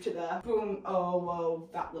they move to the boom, oh, whoa,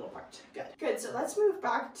 that little part. Good. Good, so let's go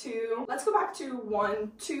back to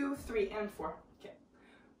 1, 2, 3, and 4. Okay.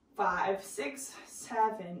 5, 6,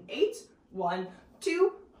 7, 8, 1,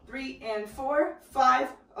 2, 3, and 4, 5,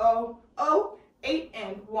 0, 0, 8,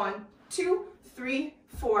 and 1, 2, 3,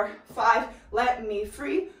 4, 5. Let me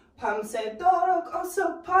free. 밤새 도록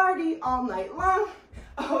also party all night long.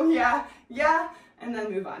 Oh yeah, yeah, and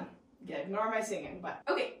then move on. Yeah, ignore my singing, but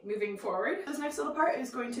okay, moving forward. This next little part is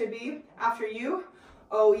going to be after you.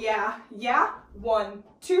 Oh yeah, yeah. 1,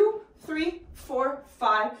 2, 3, 4,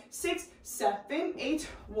 5, 6, 7, 8.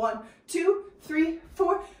 1, 2, 3,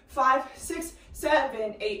 4, 5, 6,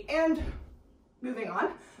 7, 8, and moving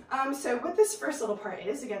on. So what this first little part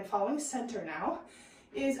is, again, following center now,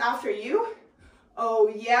 is after you,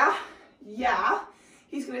 oh yeah, yeah,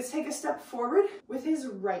 he's gonna take a step forward with his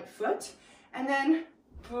right foot, and then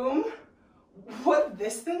boom. What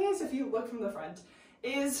this thing is, if you look from the front,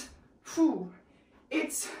 is,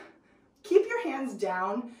 it's keep your hands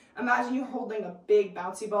down. Imagine you're holding a big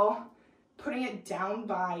bouncy ball, putting it down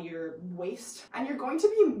by your waist, and you're going to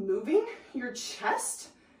be moving your chest,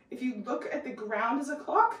 if you look at the ground as a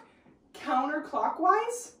clock,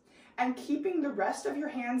 counterclockwise, and keeping the rest of your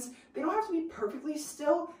hands, they don't have to be perfectly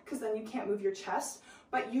still because then you can't move your chest,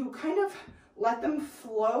 but you kind of let them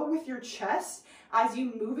flow with your chest as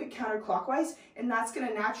you move it counterclockwise, and that's going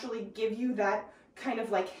to naturally give you that kind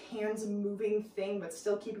of like hands moving thing, but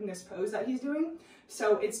still keeping this pose that he's doing.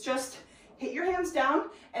 So it's just hit your hands down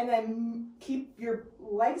and then keep your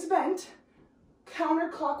legs bent,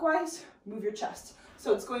 counterclockwise, move your chest.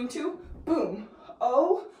 So it's going to boom,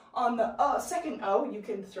 O, on the second O, you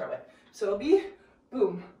can throw it. So it'll be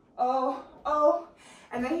boom, O, O,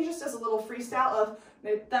 and then he just does a little freestyle of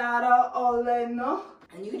metara ole no,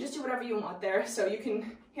 and you can just do whatever you want there. So you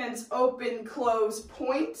can hands open, close,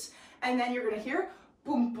 point, and then you're gonna hear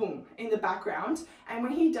boom, boom in the background. And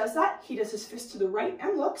when he does that, he does his fist to the right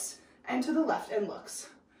and looks, and to the left and looks.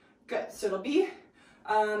 Good, so it'll be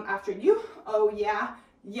after you, oh yeah,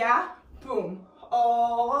 yeah, boom,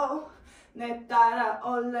 oh, netara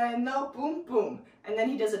ole no, boom, boom. And then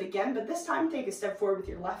he does it again, but this time take a step forward with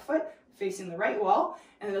your left foot facing the right wall,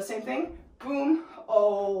 and then the same thing, boom,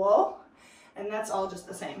 oh, and that's all just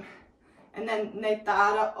the same. And then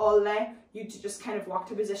netara ole, you just kind of walk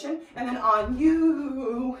to position, and then on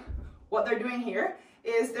you, what they're doing here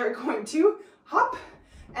is they're going to hop,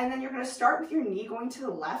 and then you're going to start with your knee going to the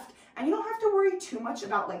left, and you don't have to worry too much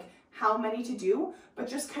about like how many to do, but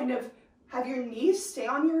just kind of have your knees stay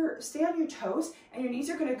on your toes, and your knees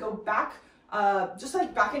are going to go back, just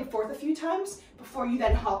like back and forth a few times before you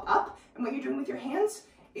then hop up. And what you're doing with your hands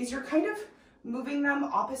is you're kind of moving them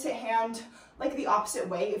opposite hand, like the opposite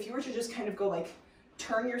way. If you were to just kind of go like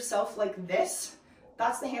turn yourself like this,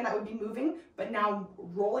 that's the hand that would be moving, but now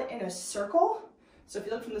roll it in a circle. So if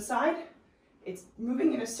you look from the side, it's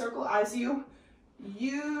moving in a circle as you,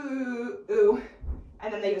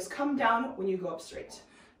 and then they just come down when you go up straight.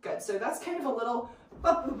 Good, so that's kind of a little,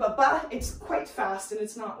 it's quite fast and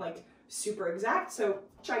it's not like super exact, so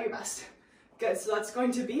try your best. Good, so that's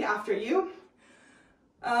going to be after you.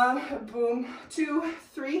 Boom, 2,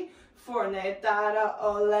 3, 4, netara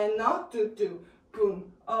ole no, do,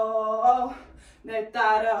 boom, oh,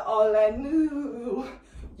 netara ole nu,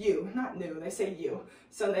 you, not new, they say you.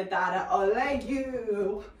 So netara ole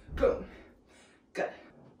you, boom. Good.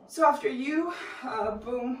 So after you,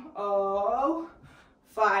 boom, oh,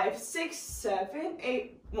 5, 6, 7,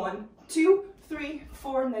 8, 1, 2, 3,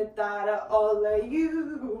 4, netara ole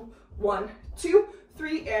you, 1, 2,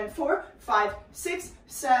 3, and 4, 5, 6,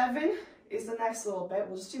 7 is the next little bit.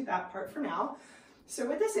 We'll just do that part for now. So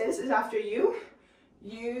what this is after you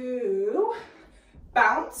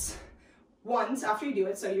bounce once after you do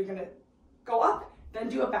it. So you're gonna go up, then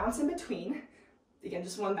do a bounce in between. Again,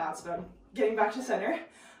 just one bounce, but I'm getting back to center.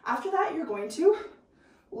 After that, you're going to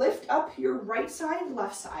lift up your right side,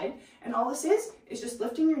 left side, and all this is just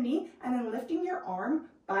lifting your knee and then lifting your arm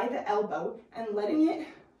by the elbow and letting it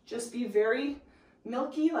just be very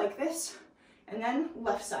milky like this, and then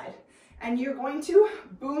left side. And you're going to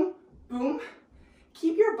boom, boom,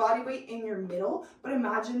 keep your body weight in your middle, but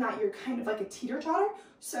imagine that you're kind of like a teeter-totter.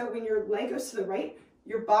 So when your leg goes to the right,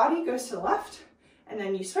 your body goes to the left, and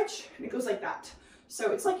then you switch, and it goes like that.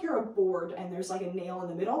 So it's like you're a board and there's like a nail in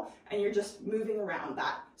the middle and you're just moving around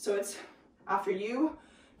that. So it's after you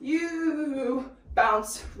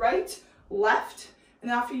bounce right, left, and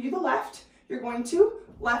after you do the left, you're going to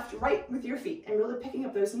left, right with your feet and really picking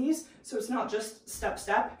up those knees. So it's not just step,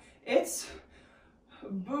 step, it's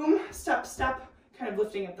boom, step, step, kind of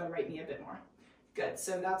lifting up the right knee a bit more. Good,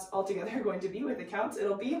 so that's all together going to be with the counts.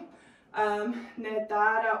 It'll be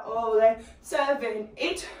netara ole, 7,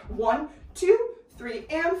 8, 1, 2, 3,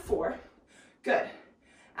 and 4. Good.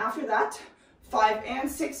 After that, 5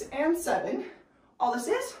 and 6 and 7. All this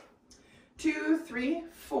is 2, 3,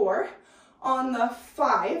 4. On the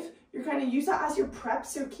 5, you're going to use that as your prep,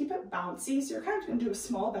 so keep it bouncy. So you're kind of going to do a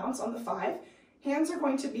small bounce on the 5. Hands are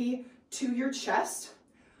going to be to your chest.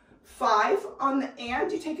 5 on the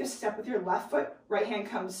and, you take a step with your left foot, right hand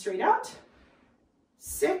comes straight out.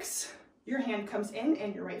 6, your hand comes in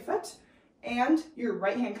and your right foot, and your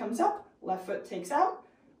right hand comes up, left foot takes out,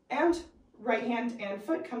 and right hand and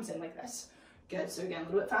foot comes in like this. Good, so again, a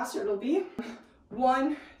little bit faster, it'll be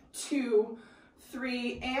 1, 2,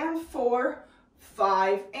 3, and 4,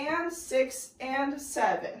 5 and 6 and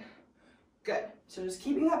 7. Good. So just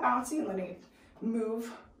keeping that balancing and letting it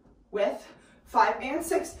move with 5 and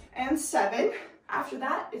 6 and 7. After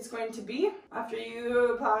that, it's going to be, after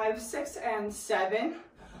you 5, 6, and 7,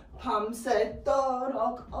 밤새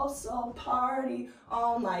도록 also party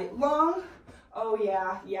all night long. Oh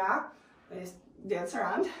yeah, yeah. Just dance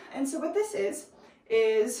around. And so what this is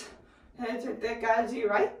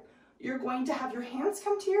right? You're going to have your hands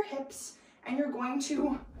come to your hips and you're going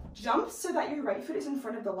to jump so that your right foot is in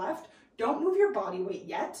front of the left. Don't move your body weight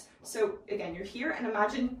yet. So again, you're here and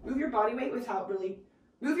imagine move your body weight without really,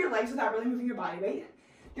 move your legs without really moving your body weight.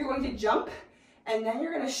 You're going to jump and then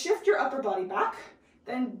you're going to shift your upper body back.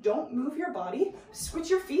 Then don't move your body, switch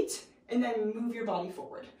your feet, and then move your body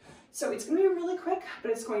forward. So it's going to be really quick, but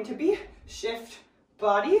it's going to be shift,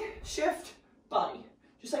 body,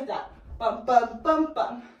 just like that. Bum, bum, bum,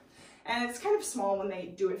 bum. And it's kind of small when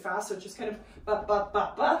they do it fast, so it's just kind of ba, ba,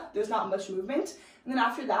 ba, ba. There's not much movement. And then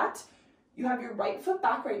after that, you have your right foot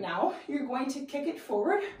back right now. You're going to kick it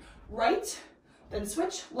forward, right, then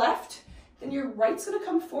switch, left. Then your right's going to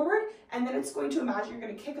come forward, and then it's going to imagine you're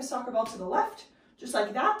going to kick a soccer ball to the left, just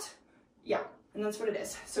like that. Yeah, and that's what it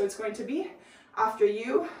is. So it's going to be after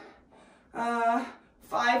you 5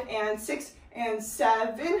 and 6 and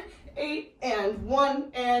 7, 8 and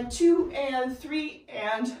 1 and 2 and 3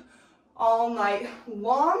 and all night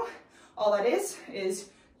long. All that is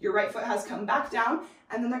your right foot has come back down,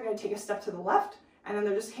 and then they're going to take a step to the left, and then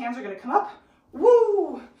their just hands are going to come up.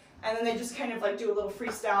 Woo! And then they just kind of like do a little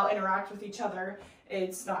freestyle, interact with each other.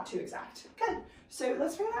 It's not too exact. Good. So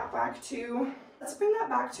let's bring that back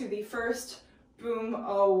to the first boom,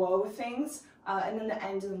 oh, whoa things, and then the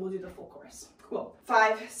end, and then we'll do the full chorus. Cool.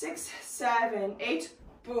 5, 6, 7, 8,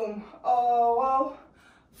 boom, oh, whoa.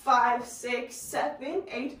 5, 6, 7,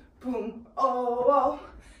 8, boom, oh, whoa.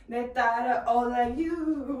 내 따라 올라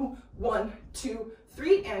you. 1, 2,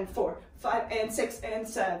 3, and 4, 5 and 6 and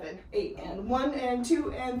 7, 8 and 1 and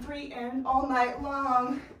 2 and 3 and all night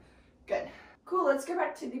long. Good. Cool, let's go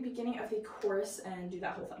back to the beginning of the chorus and do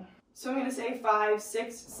that whole thing. So I'm going to say 5,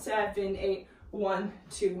 6, 7, 8, 1,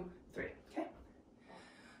 2, 3. Okay?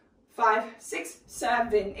 5, 6,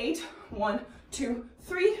 7, 8, 1, 2,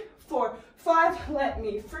 3, 4, 5, let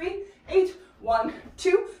me free. 8, 1,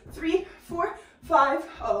 2, 3, 4, 5,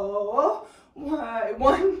 oh,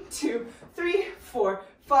 1, 2, 3, 4,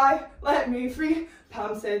 5, let me free.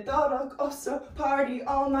 밤새도록 also party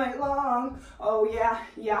all night long. Oh yeah,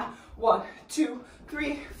 yeah. 1, 2,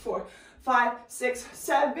 3, 4, 5, 6,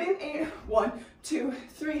 7, 8. 1, 2,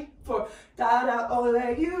 3, 4. 따라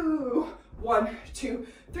올래 you. 1, 2,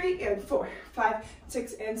 3, and 4, 5,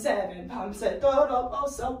 6, and 7. 밤새도록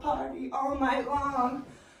also party all night long.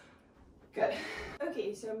 Good.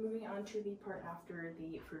 Okay, so moving on to the part after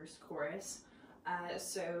the first chorus.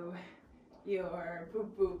 So your boo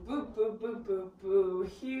boo boo boo boo boo boo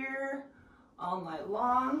here all night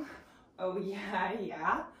long. Oh yeah,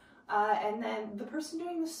 yeah. And then the person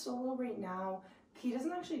doing the solo right now, he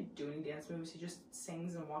doesn't actually do any dance moves, he just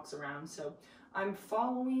sings and walks around. So I'm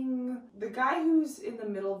following the guy who's in the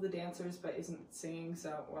middle of the dancers but isn't singing,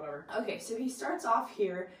 so whatever. Okay, so he starts off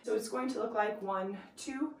here. So it's going to look like 1,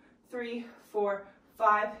 2, 3, 4,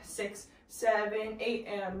 5, 6, 7, 8,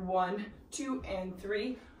 and 1, 2, and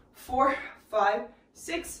 3, 4, 5,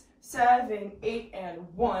 6, 7, 8, and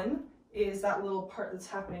 1 is that little part that's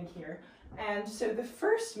happening here. And so the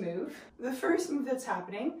first move that's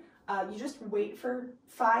happening, you just wait for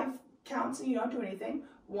 5 counts and you don't do anything.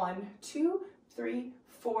 1, 2, 3,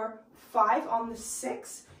 4, 5. On the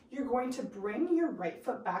 6, you're going to bring your right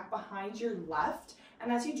foot back behind your left.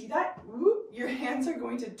 And as you do that, whoop, your hands are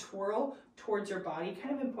going to twirl towards your body,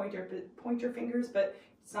 kind of in point your fingers, but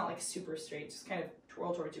it's not like super straight, just kind of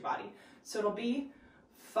twirl towards your body. So it'll be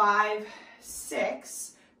 5,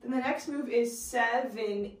 6. Then the next move is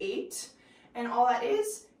 7, 8. And all that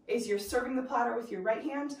is you're serving the platter with your right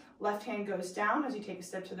hand, left hand goes down as you take a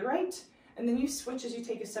step to the right, and then you switch as you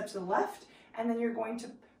take a step to the left, and then you're going to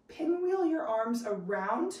pinwheel your arms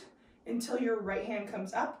around until your right hand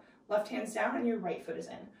comes up, left hand's down, and your right foot is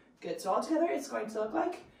in. Good, so all together it's going to look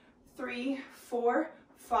like 3, 4,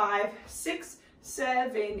 5, 6,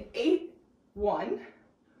 7, 8, 1.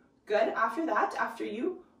 Good, after that, after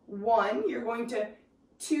you, 1, you're going to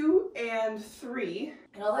 2 and 3.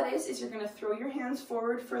 And all that is you're going to throw your hands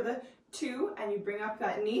forward for the 2 and you bring up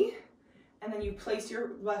that knee and then you place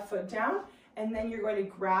your left foot down and then you're going to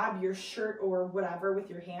grab your shirt or whatever with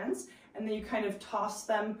your hands and then you kind of toss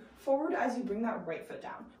them forward as you bring that right foot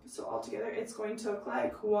down. So all together it's going to look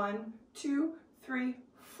like 1, 2, 3,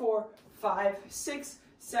 4, 5, 6,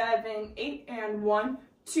 7, 8, and 1,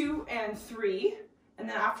 2, and 3. And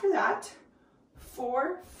then after that,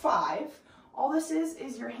 4, 5. All this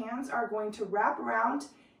is your hands are going to wrap around,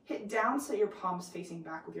 hit down so your palm's facing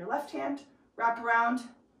back with your left hand, wrap around,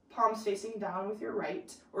 palms facing down with your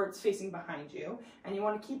right, or it's facing behind you. And you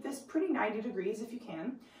want to keep this pretty 90 degrees if you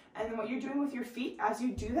can. And then what you're doing with your feet, as you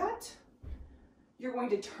do that, you're going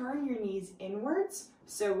to turn your knees inwards.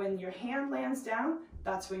 So when your hand lands down,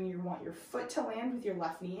 that's when you want your foot to land with your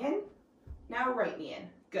left knee in. Now right knee in.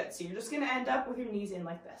 Good. So you're just going to end up with your knees in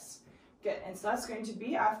like this. Good. And so that's going to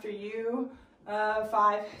be after you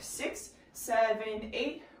 5, 6, 7,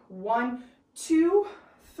 8, 1, 2,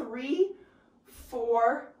 3,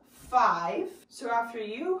 4, 5. So after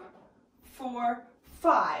you 4,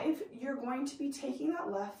 5, you're going to be taking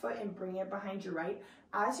that left foot and bringing it behind your right.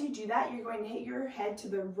 As you do that, you're going to hit your head to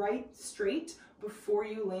the right straight before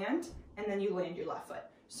you land, and then you land your left foot.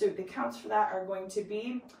 So the counts for that are going to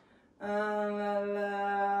be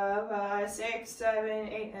 5, 6, 7,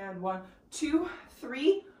 8, and 1, 2,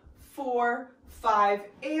 3, 4, 5,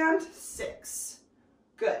 and 6.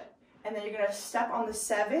 Good. And then you're going to step on the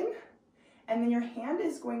 7, and then your hand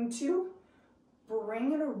is going to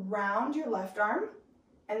bring it around your left arm,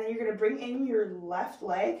 and then you're going to bring in your left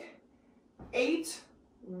leg. 8,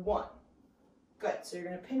 1. Good. So you're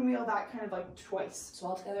going to pinwheel that kind of like twice. So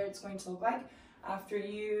altogether it's going to look like after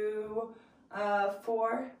you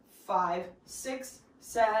 4, 5, 6,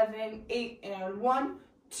 7, 8, and 1,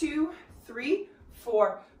 2, 3,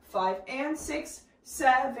 4, 5, and 6,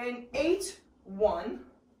 7, 8, 1.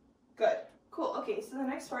 Good. Cool. Okay, so the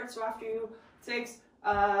next part, so after you 6,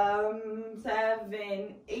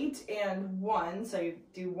 7, 8, and 1, so you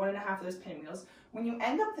do 1.5 of those pinwheels. When you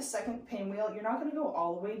end up the second pinwheel, you're not going to go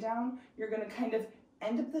all the way down. You're going to kind of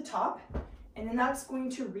end at the top, and then that's going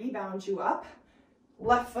to rebound you up.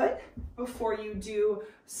 Left foot before you do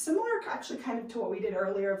similar, actually kind of to what we did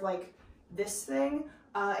earlier of like this thing.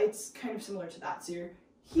 It's kind of similar to that. So you're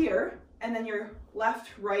here, and then you're left,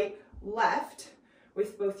 right, left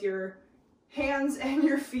with both your hands and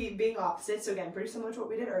your feet being opposite. So again, pretty similar to what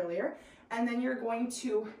we did earlier. And then you're going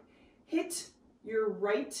to hit your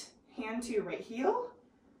right hand to your right heel.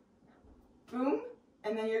 Boom.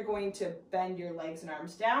 And then you're going to bend your legs and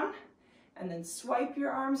arms down, and then swipe your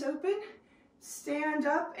arms open, stand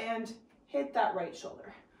up, and hit that right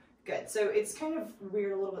shoulder. Good. So it's kind of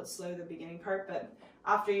weird, a little bit slow, the beginning part, but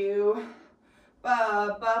after you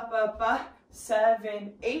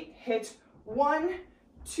 7, 8, hit 1,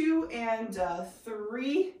 2, and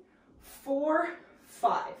 3, 4,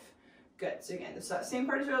 5. Good. So again, this is that same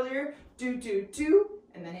part as earlier. Do, do, do,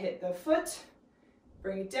 and then hit the foot,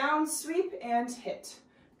 bring it down, sweep, and hit.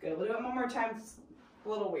 Good. We'll do it one more time. It's a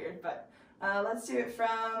little weird, but let's do it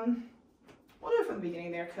from, we'll do it from the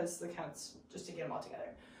beginning there because the counts, just to get them all together.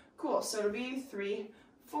 Cool. So it'll be 3,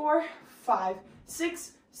 4, 5,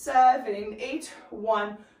 6, 7, 8,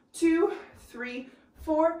 1, 2, 3,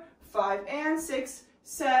 4, 5, and 6,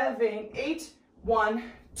 7, 8, 1,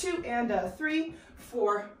 2, and 3,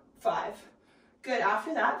 4, 5. Good.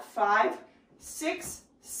 After that, 5, 6,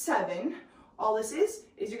 7. All this is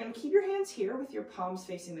you're going to keep your hands here with your palms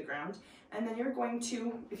facing the ground, and then you're going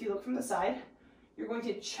to, if you look from the side, you're going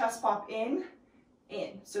to chest pop in.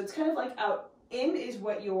 So it's kind of like out. In is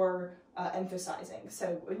what you're emphasizing.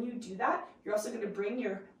 So when you do that, you're also going to bring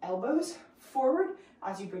your elbows forward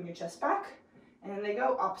as you bring your chest back, and then they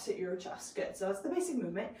go opposite your chest. Good. So that's the basic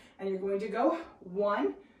movement, and you're going to go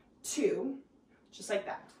 1, 2, just like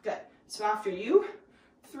that. Good. So after you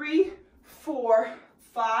 3, 4,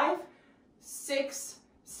 5, 6,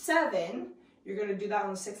 7, you're going to do that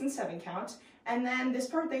on the 6 and 7 count. And then this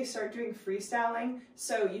part they start doing freestyling,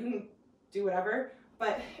 so you can do whatever,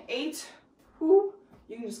 but 8, whoo,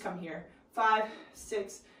 you can just come here. 5,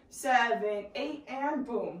 6, 7, 8, and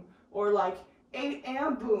boom. Or like 8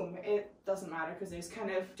 and boom. It doesn't matter because they just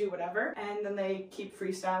kind of do whatever. And then they keep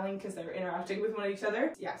freestyling because they're interacting with one each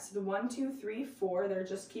other. Yeah, so the 1, 2, 3, 4, they're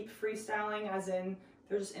just keep freestyling, as in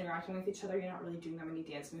they're just interacting with each other. You're not really doing that many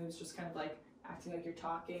dance moves, just kind of like acting like you're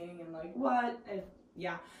talking and like what? And,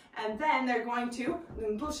 yeah. And then they're going to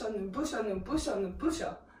numbusha, numbusha, numbusha,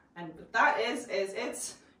 numbusha. And what that is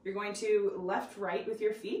it's, you're going to left, right with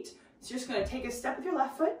your feet. So you're just going to take a step with your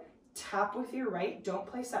left foot, tap with your right, don't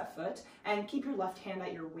place that foot, and keep your left hand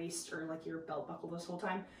at your waist or like your belt buckle this whole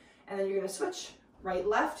time. And then you're going to switch right,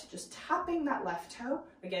 left, just tapping that left toe.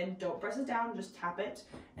 Again, don't press it down, just tap it,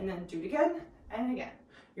 and then do it again and again.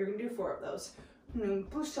 You're going to do 4 of those.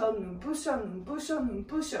 Numbusha, numbusha, numbusha,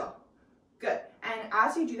 numbusha. Good. And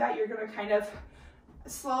as you do that, you're going to kind of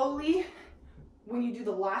slowly, when you do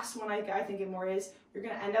the last one, I think it more is, you're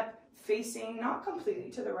going to end up facing not completely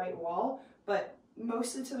to the right wall, but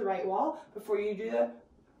mostly to the right wall before you do the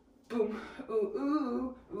boom, ooh,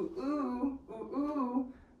 ooh, ooh, ooh, ooh, ooh,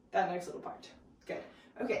 that next little part. Good.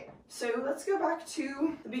 Okay, so let's go back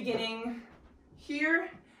to the beginning here,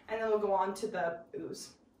 and then we'll go on to the oohs.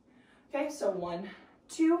 Okay, so 1,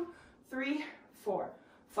 2, 3, 4,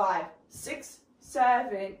 5, 6,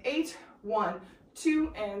 7, 8, 1,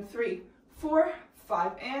 2, and 3, 4,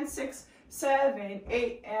 5, and 6, 7,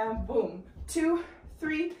 8, and boom. 2,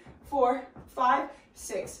 3, 4, 5,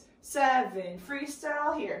 6, 7.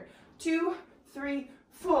 Freestyle here. 2, 3,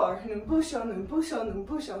 4. 눈부셔, 눈부셔,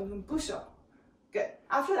 눈부셔, 눈부셔. Good.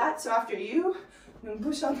 After that, so after you,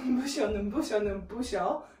 눈부셔, 눈부셔, 눈부셔,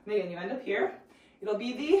 눈부셔. And again, you end up here. It'll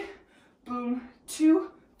be the boom.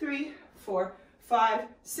 2, 3, 4, 5,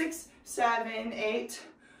 6, 7, 8.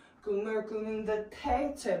 꿈을 꾸는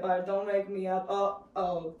듯해, 제발 don't wake me up,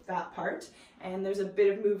 oh, that part. And there's a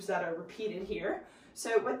bit of moves that are repeated here.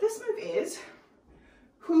 So what this move is,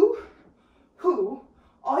 who,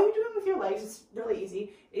 all you're doing with your legs, it's really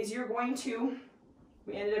easy, is you're going to,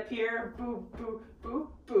 we ended up here, boo, boo,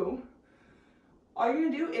 boo, boo. All you're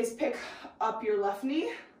gonna do is pick up your left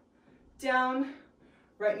knee, down,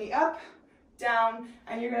 right knee up, down,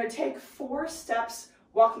 and you're gonna take 4 steps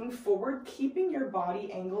walking forward, keeping your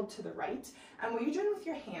body angled to the right. And what you're doing with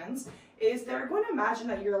your hands is they're going to imagine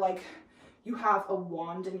that you're like, you have a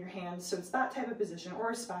wand in your hand, so it's that type of position,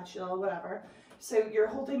 or a spatula, whatever. So you're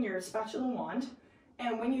holding your spatula wand,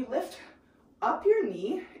 and when you lift up your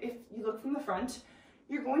knee, if you look from the front,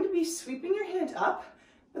 you're going to be sweeping your hand up,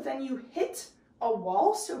 but then you hit a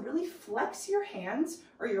wall, so really flex your hands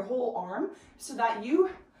or your whole arm so that you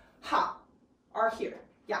are here.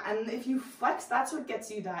 Yeah, and if you flex, that's what gets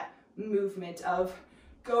you that movement of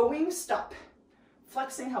going, stop.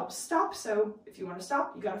 Flexing helps stop, so if you want to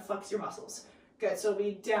stop, you got to flex your muscles. Good, so it'll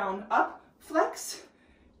be down, up, flex,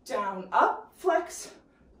 down, up, flex,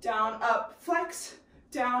 down, up, flex,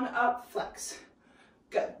 down, up, flex.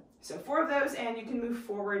 Good, so 4 of those, and you can move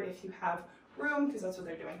forward if you have room, because that's what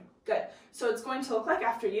they're doing. Good, so it's going to look like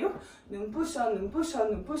after you, 눈부셔, 눈부셔,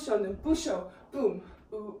 눈부셔, 눈부셔, boom,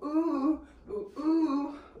 ooh, ooh, ooh,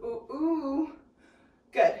 ooh, ooh, ooh.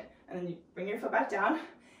 Good, and then you bring your foot back down.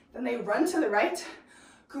 Then they run to the right,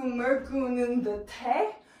 꿈을 꾸는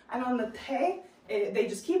듯해, and on the te, they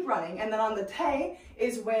just keep running. And then on the te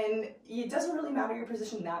is when it doesn't really matter your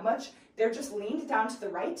position that much. They're just leaned down to the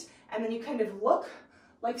right, and then you kind of look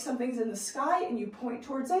like something's in the sky, and you point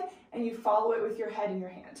towards it, and you follow it with your head and your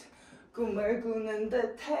hand. 꿈을 꾸는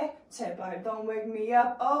듯해, 제발 don't wake me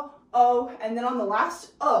up, oh, oh. And then on the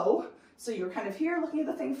last O, so you're kind of here looking at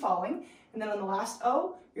the thing falling, and then on the last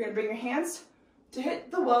O, you're gonna bring your hands to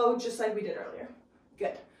hit the woe just like we did earlier.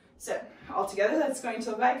 Good. So all together, that's going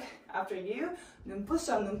to look like after you.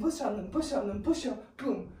 눈부셔, 눈부셔, 눈부셔, 눈부셔.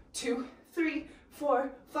 Boom. 2, 3,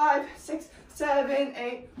 4, 5, 6, 7,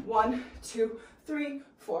 8. 1, 2, 3,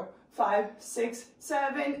 4, 5, 6,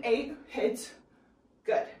 7, 8. Hit.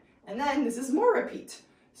 Good. And then this is more repeat.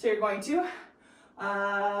 So you're going to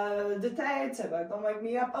don't wake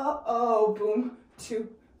me up. Oh, oh. Boom. 2,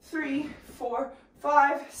 3, 4,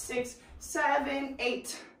 5, 6, 7,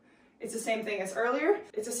 8. It's the same thing as earlier.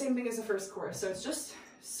 It's the same thing as the first chorus. So it's just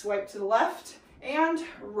swipe to the left and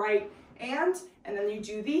right and then you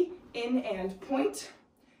do the in and point.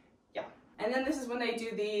 Yeah. And then this is when they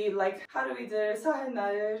do the like 하루이들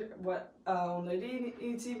사날 what 오늘이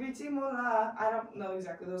TBT 몰라. I don't know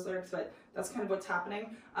exactly those lyrics, but that's kind of what's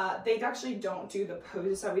happening. They actually don't do the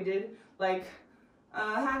poses that we did, like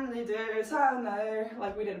하루이들 사날,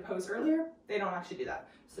 like we did a pose earlier. They don't actually do that.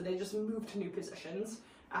 So they just move to new positions.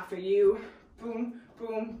 After you, boom,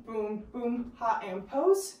 boom, boom, boom, hot and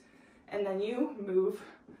pose, and then you move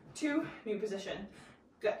to new position.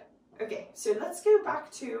 Good. Okay, so let's go back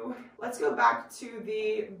to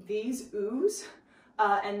these oohs,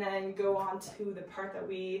 and then go on to the part that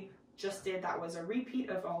we just did. That was a repeat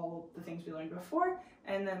of all the things we learned before,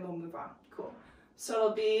 and then we'll move on. Cool. So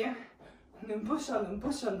it'll be 눈부셔,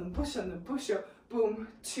 눈부셔, 눈부셔, 눈부셔, boom,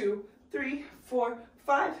 2, 3, 4,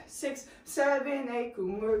 5, 6, 7, 8.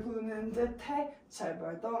 꿈을 꾸는 듯해,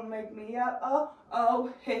 제발 don't make me up. Oh, oh.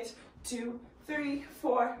 Hit 2, 3,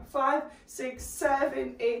 4, 5, 6,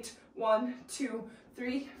 7, 8. 1, 2,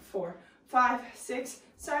 3, 4, 5, 6,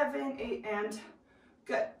 7, 8, and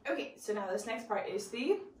good. Okay, so now this next part is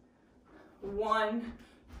the 1,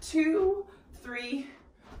 2, 3,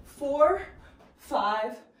 4,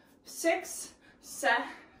 5, 6,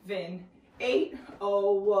 7, 8.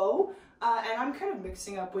 Oh, whoa. And I'm kind of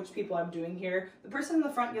mixing up which people I'm doing here. The person in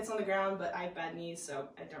the front gets on the ground, but I have bad knees, so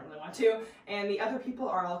I don't really want to. And the other people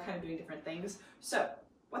are all kind of doing different things. So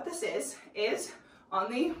what this is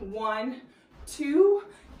on the 1, 2,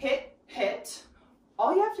 hit, hit.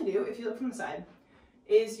 All you have to do, if you look from the side,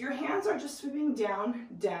 is your hands are just sweeping down,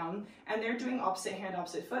 down, and they're doing opposite hand,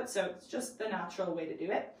 opposite foot, so it's just the natural way to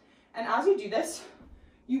do it. And as you do this,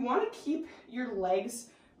 you want to keep your legs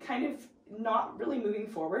kind of not really moving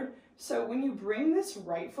forward. So when you bring this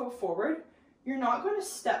right foot forward, you're not going to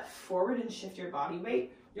step forward and shift your body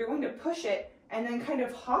weight. You're going to push it and then kind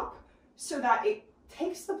of hop so that it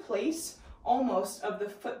takes the place almost of the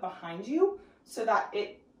foot behind you, so that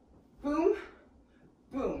it boom,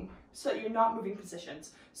 boom, so that you're not moving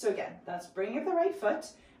positions. So again, that's bringing up the right foot,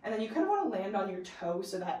 and then you kind of want to land on your toe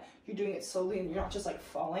so that you're doing it slowly and you're not just like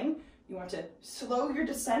falling. You want to slow your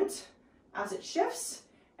descent as it shifts,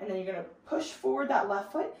 and then you're going to push forward that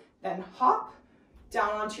left foot, then hop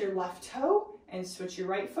down onto your left toe and switch your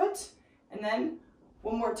right foot, and then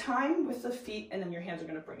one more time with the feet, and then your hands are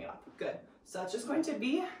going to bring it up. Good. So that's just going to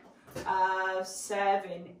be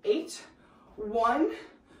 7, 8, 1,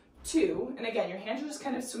 2, and again, your hands are just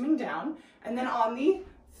kind of swimming down, and then on the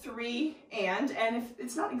 3 and if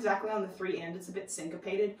it's not exactly on the 3 and, it's a bit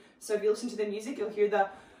syncopated, so if you listen to the music, you'll hear the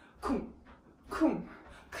kum, kum,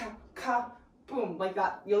 ka, ka, boom, like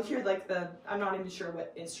that. You'll hear like the, I'm not even sure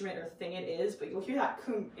what instrument or thing it is, but you'll hear that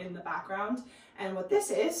kum in the background, and what this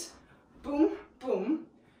is, boom, boom,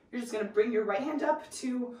 you're just going to bring your right hand up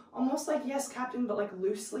to almost like yes, captain, but like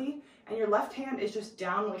loosely, and your left hand is just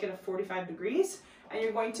down like at a 45 degrees, and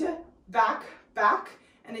you're going to back, back,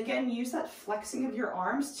 and again, use that flexing of your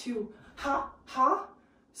arms to ha, ha,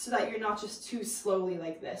 so that you're not just too slowly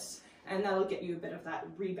like this, and that'll get you a bit of that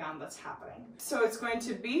rebound that's happening. So it's going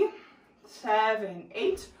to be 7,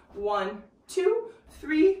 8, 1, 2,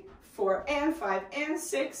 3, 4, and 5, and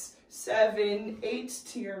 6, 7, 8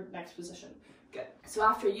 to your next position. Good. So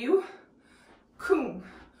after you, kum,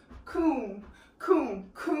 kum, kum,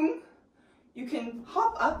 kum, you can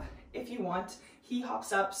hop up if you want. He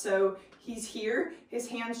hops up, so he's here. His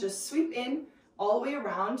hands just sweep in all the way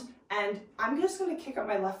around, and I'm just going to kick up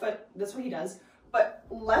my left foot. That's what he does. But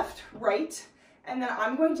left, right, and then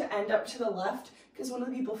I'm going to end up to the left because one of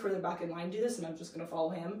the people further back in line do this, and I'm just going to follow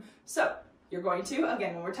him. So you're going to,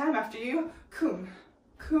 again, one more time after you, kum,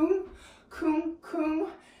 kum, kum, kum,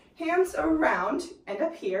 hands around, end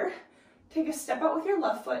up here. Take a step out with your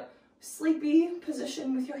left foot, sleepy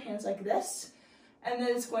position with your hands like this, and then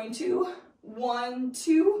it's going to 1,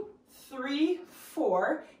 2, 3,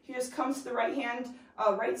 4. He just comes to the right hand,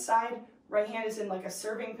 right side. Right hand is in like a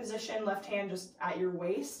serving position, left hand just at your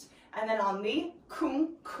waist. And then on the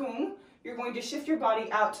kum, kum, you're going to shift your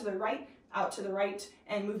body out to the right,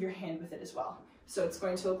 and move your hand with it as well. So it's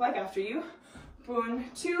going to look like after you, 1,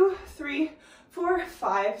 2, 3, 4,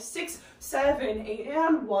 5, 6, 7, 8,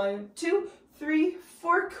 and 1, 2, 3,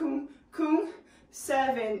 4, kum, kum,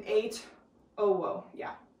 7, 8, oh whoa,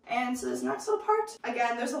 yeah. And so this next little part,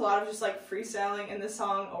 again, there's a lot of just like freestyling in this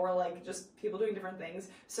song, or like just people doing different things.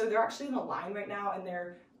 So they're actually in a line right now, and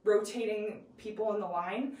they're rotating people in the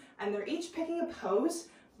line, and they're each picking a pose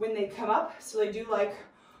when they come up. So they do like,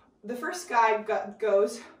 the first guy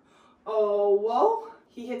goes, oh whoa,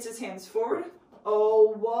 he hits his hands forward,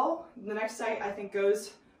 oh whoa. The next guy I think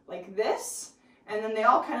goes like this, and then they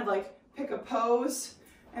all kind of like pick a pose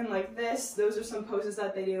and like this. Those are some poses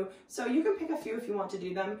that they do. So you can pick a few if you want to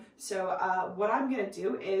do them. So what I'm gonna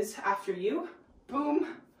do is after you, boom,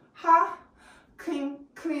 ha, cling,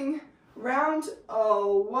 cling, round,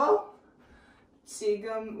 oh whoa.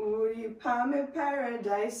 지금 우리 밤의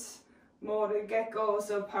paradise. 모르겠고,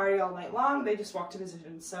 so party all night long. They just walk to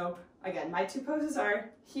position. So again, my two poses are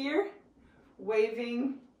here,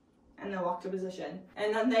 waving, and then walk to position.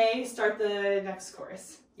 And then they start the next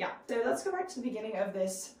chorus. Yeah, so let's go back to the beginning of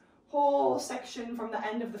this whole section from the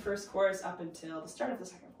end of the first chorus up until the start of the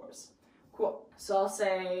second chorus. Cool. So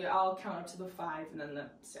I'll count up to the 5 and then the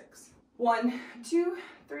 6. 1, 2,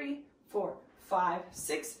 3, 4, 5,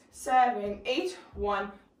 6, 7, 8.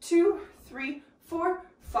 1, 2, 3, 4,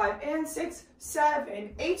 5, and 6,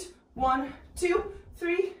 7, 8. 1, 2,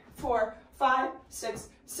 3, 4, 5, 6,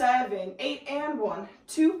 7, 8, and 1,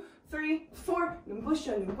 2, 3, 4.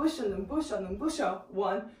 눈부셔, 눈부셔, 눈부셔, 눈부셔.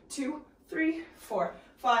 1, 2, 3, 4,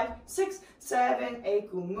 5, 6, 7, 8.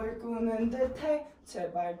 꿈을 꾸는 듯해.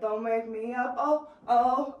 제발 don't wake me up. Oh,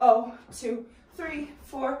 oh, oh. 2, 3,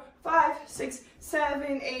 4, 5, 6,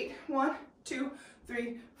 7, 8. 1, 2,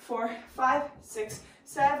 3, 4, 5, 6,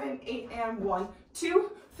 7, 8, and 1,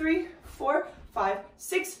 2, 3, 4, 5,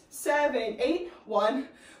 6, 7, 8. 1,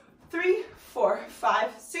 3, 4, 5,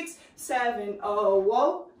 6, 7. Oh,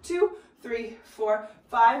 whoa. 2, 3, 4,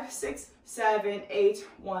 5, 6, 7, 8.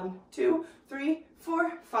 1, 2, 3,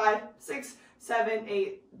 4, 5, 6, 7,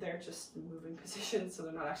 8. They're just moving positions, so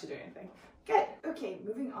they're not actually doing anything. Good. Okay,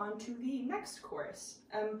 moving on to the next chorus.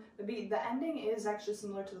 The ending is actually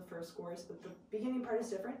similar to the first chorus, but the beginning part is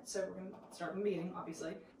different. So we're going to start from the beginning,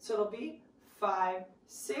 obviously. So it'll be 5,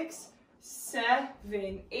 6,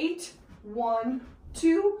 7, 8, 1,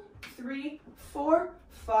 2, 3, 4,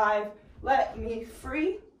 5. Let me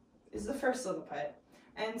free is the first little part.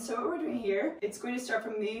 And so what we're doing here, it's going to start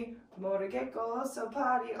from the 모르겠고 so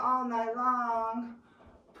party all night long.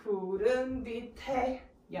 perderte.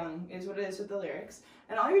 Young is what it is with the lyrics.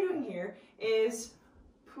 And all you're doing here is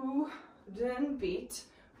perderte.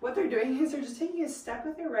 What they're doing is they're just taking a step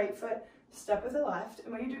with your right foot, step with the left,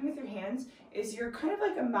 and what you're doing with your hands is you're kind of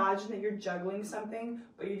like imagine that you're juggling something,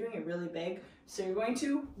 but you're doing it really big. So you're going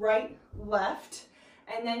to right, left,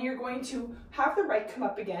 and then you're going to have the right come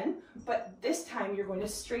up again, but this time you're going to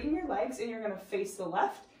straighten your legs and you're going to face the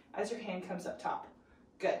left as your hand comes up top.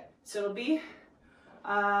 Good. So it'll be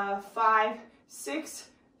 5, 6,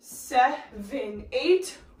 7,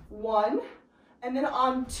 8, 1, and then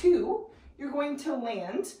on 2, you're going to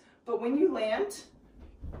land, but when you land,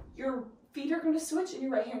 your feet are going to switch and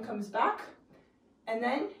your right hand comes back, and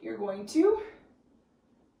then you're going to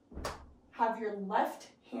have your left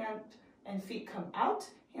hand and feet come out,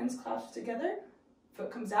 hands clasped together,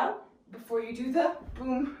 foot comes out, before you do the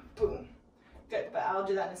boom, boom. Good, but I'll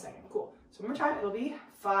do that in a second. Cool. So one more time, it'll be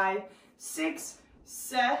 5, 6,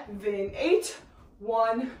 7, 8,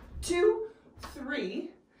 1, 2, 3,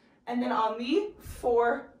 and then on the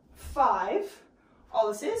 4, 5, all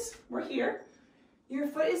this is, we're here. Your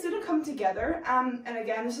foot is going to come together, and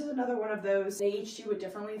again, this is another one of those they each do it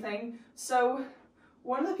differently thing. So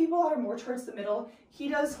one of the people that are more towards the middle, he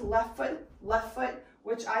does left foot,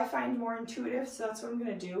 which I find more intuitive, so that's what I'm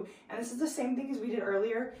going to do. And this is the same thing as we did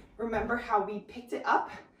earlier. Remember how we picked it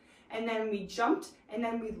up, and then we jumped, and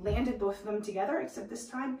then we landed both of them together, except this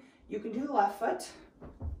time you can do the left foot,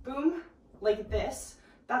 boom, like this.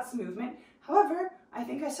 That's the movement. However, I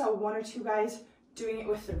think I saw 1 or 2 guys doing it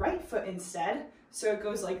with the right foot instead. So it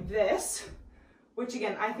goes like this, which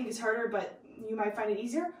again, I think is harder, but you might find it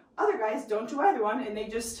easier. Other guys don't do either one and they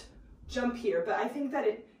just jump here. But I think that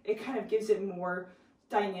it kind of gives it more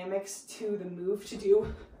dynamics to the move to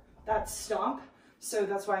do that stomp. So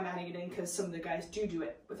that's why I'm adding it in, because some of the guys do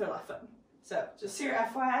it with their left foot. So just your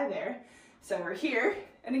FYI there. So we're here,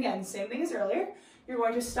 and again, same thing as earlier. You're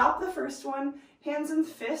going to stop the first one, hands and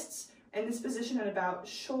fists in this position at about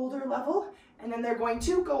shoulder level, and then they're going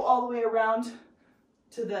to go all the way around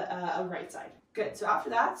to the right side. Good, so after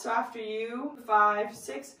that, so after you, 5,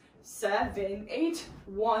 6, 7, 8,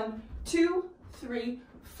 1, 2, 3,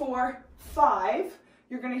 4, 5,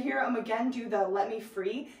 you're gonna hear them again do the let me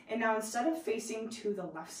free, and now instead of facing to the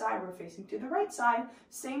left side, we're facing to the right side.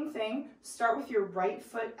 Same thing, start with your right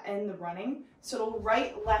foot and the running. So it'll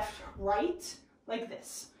right, left, right, like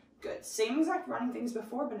this. Good, same exact running things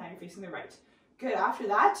before, but now you're facing the right. Good, after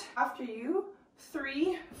that, after you,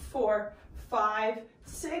 3, 4, 5,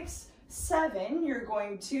 6, 7, you're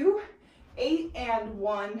going to 8 and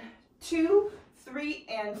 1, 2, 3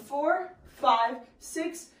 and 4, 5,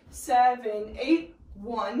 6, 7, 8,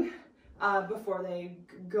 1 before they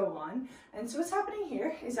go on. And so what's happening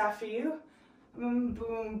here is after you, boom,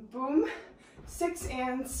 boom, boom, 6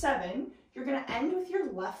 and 7, you're going to end with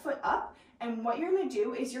your left foot up. And what you're going to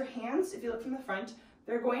do is your hands, if you look from the front,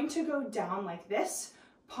 they're going to go down like this,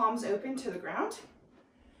 palms open to the ground.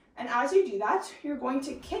 And as you do that, you're going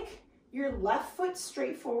to kick your left foot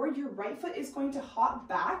straight forward. Your right foot is going to hop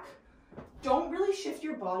back. Don't really shift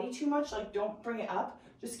your body too much, like don't bring it up.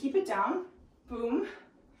 Just keep it down. Boom.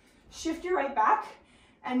 Shift your right back.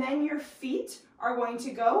 And then your feet are going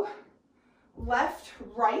to go left,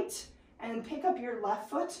 right, and then pick up your left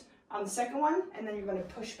foot on the second one, and then you're going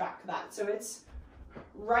to push back that. So it's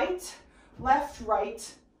right, left,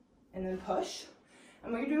 right, and then push.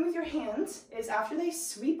 And what you're doing with your hands is after they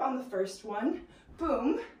sweep on the first one,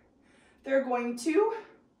 boom, they're going to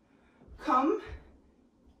come,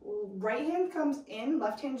 right hand comes in,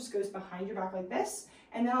 left hand just goes behind your back like this,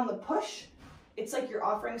 and then on the push, it's like you're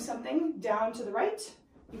offering something down to the right,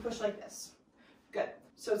 you push like this. Good.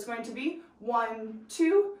 So it's going to be 1,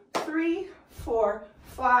 2, 3, 4,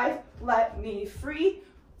 5, let me free,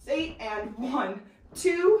 8 and 1,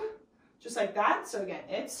 2, just like that. So again,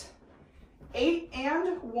 it's 8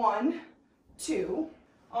 and 1, 2.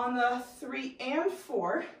 On the 3 and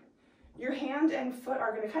 4, your hand and foot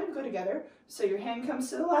are going to kind of go together. So your hand comes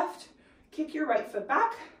to the left, kick your right foot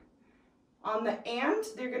back. On the and,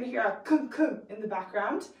 they're going to hear a kung kung in the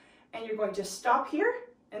background, and you're going to stop here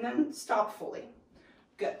and then stop fully.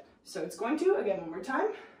 Good. So it's going to, again, one more time.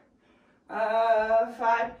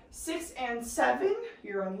 5, 6, and 7.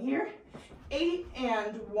 You're on here. 8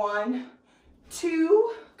 and 1,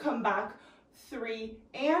 2. Come back. 3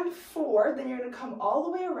 and 4. Then you're going to come all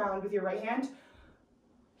the way around with your right hand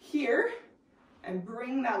here and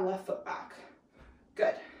bring that left foot back.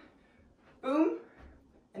 Good. Boom.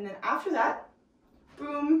 And then after that,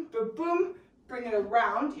 boom, boom, boom. Bring it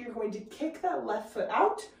around. You're going to kick that left foot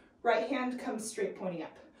out. Right hand comes straight pointing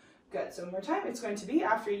up. Good. So one more time. It's going to be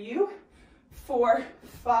after you. 4,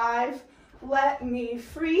 5. Let me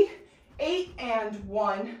free. 8 and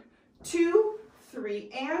 1, 2, 3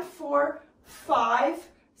 and 4, 5,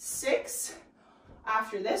 6.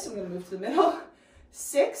 After this, I'm going to move to the middle.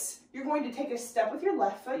 6. You're going to take a step with your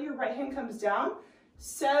left foot. Your right hand comes down.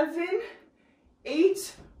 7,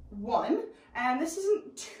 8, 1. And this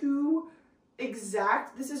isn't too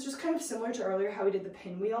exact. This is just kind of similar to earlier how we did the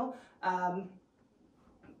pinwheel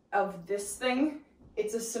of this thing.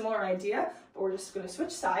 It's a similar idea, but we're just going to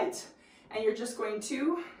switch sides. And you're just going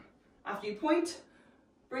to, after you point,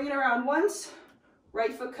 bring it around once.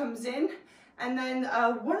 Right foot comes in. And then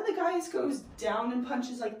one of the guys goes down and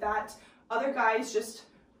punches like that. Other guys just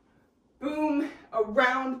boom,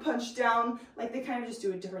 around, punch down. Like they kind of just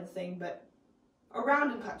do a different thing, but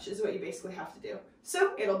around and punch is what you basically have to do.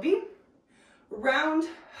 So it'll be round,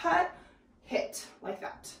 hut, hit, like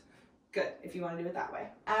that. Good, if you want to do it that way.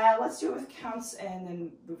 Let's do it with counts and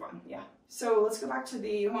then move on, yeah. So let's go back to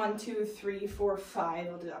the 1, 2, 3, 4, 5.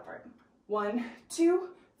 We'll do that part. 1, 2,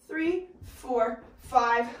 3, 4,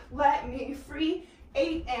 5. Let me free.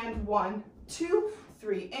 8 and 1, 2,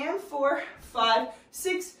 3 and 4, 5,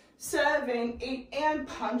 6, 7, 8 and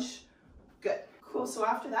punch. Good. Cool. So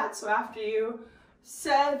after that, so after you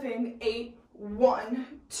 7, 8, 1,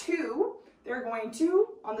 2, they're going to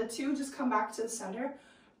on the 2 just come back to the center.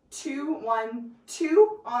 2, 1,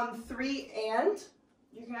 2 on 3 and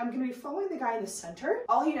I'm going to be following the guy in the center.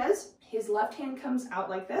 All he does, his left hand comes out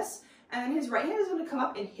like this, and then his right hand is going to come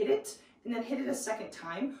up and hit it, and then hit it a second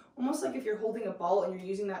time, almost like if you're holding a ball and you're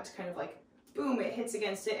using that to kind of like, boom, it hits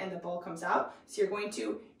against it and the ball comes out. So you're going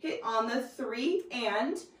to hit on the 3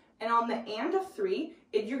 and on the and of 3,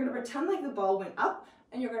 you're going to pretend like the ball went up,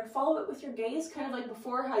 and you're going to follow it with your gaze, kind of like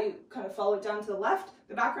before how you kind of follow it down to the left.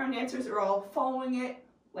 The background dancers are all following it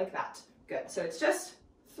like that. Good. So it's just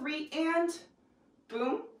 3 and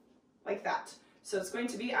boom, like that. So it's going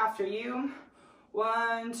to be after you.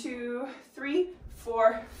 1, 2, 3,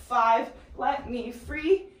 4, 5. Let me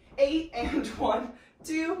free. 8 and 1,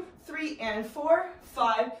 2, 3 and 4,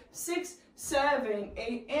 5, 6, 7,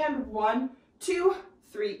 8 and 1, 2,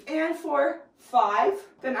 3 and 4, 5.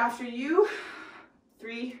 Then after you,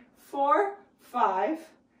 3, 4, 5.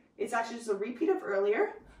 It's actually just a repeat of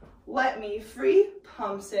earlier. Let me free.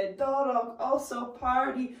 Pump said dog, also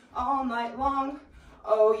party all night long.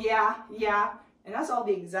 Oh yeah, yeah. And that's all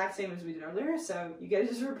the exact same as we did earlier, so you gotta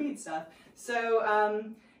just repeat stuff.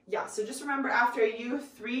 So yeah, so just remember after you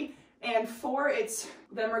 3 and 4,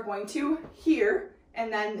 then we're going to here,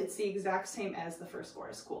 and then it's the exact same as the first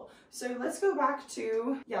chorus. Cool. So let's go back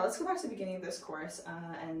to the beginning of this chorus,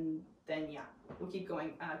 and then yeah, we'll keep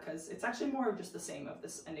going because it's actually more of just the same of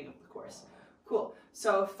this ending of the chorus. Cool.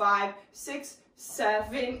 So 5, 6,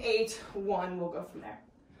 7, 8, 1. We'll go from there.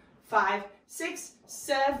 5, 6,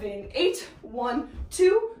 7, 8, 1,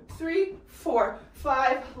 2, 3, 4,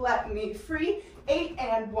 5. Let me free. 8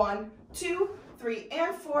 and 1, 2, 3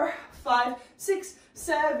 and 4, 5, 6,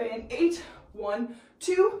 7, 8, 1,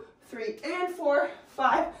 2, 3 and 4,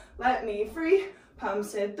 5. Let me free. Pam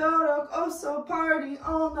said dorok, also party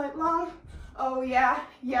all night long. Oh yeah,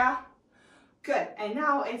 yeah. Good. And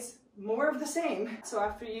now it's more of the same. So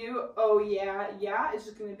after you, oh yeah, yeah, it's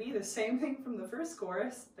just going to be the same thing from the first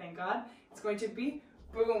chorus. Thank God. It's going to be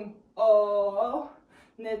boom, oh,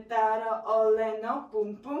 netara ole no,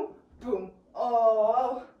 boom, boom, boom,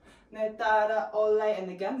 oh, netara ole. And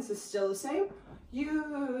again, this is still the same.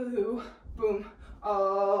 You, boom,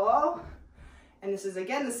 oh. And this is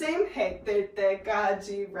again the same. Perderte,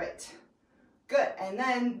 gaji, right. Good. And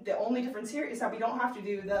then the only difference here is that we don't have to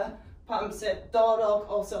do the pamset, dorok,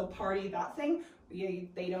 also party, that thing.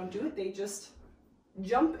 They don't do it. They just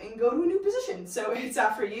jump and go to a new position. So it's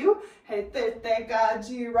after you. Perderte,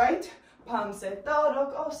 gaji, right. Pamset,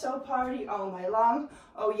 dorok, also party all night long.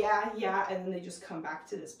 Oh yeah, yeah. And then they just come back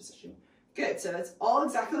to this position. Good. So it's all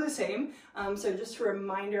exactly the same. So just to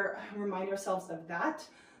remind ourselves of that.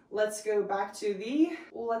 Let's go back to the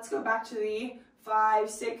 5,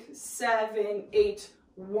 6, 7, 8,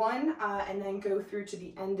 1, and then go through to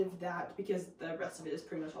the end of that because the rest of it is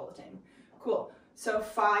pretty much all the same. Cool. So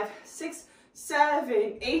 5, 6,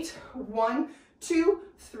 7, 8, 1, 2,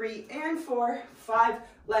 3, and 4, 5.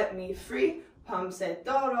 Let me free.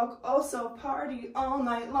 밤새도록 also party all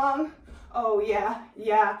night long. Oh yeah,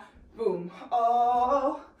 yeah, boom.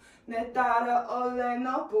 Oh, 내 따라올래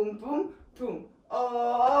너 boom, boom, boom.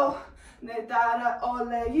 Oh, 내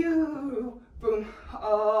따라올래 you, boom.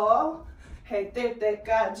 Oh, 해 뜰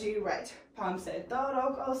때까지 right.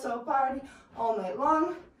 밤새도록 also party all night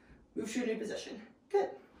long. Move to a new position. Good.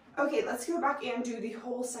 Okay, let's go back and do the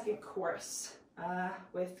whole second chorus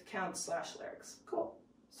with counts / lyrics. Cool.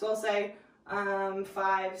 So I'll say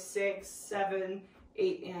 5, 6, 7,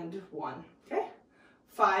 8, and 1. Okay?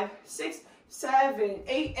 5, 6, 7,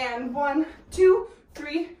 8, and 1, 2,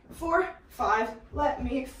 3, 4, 5. Let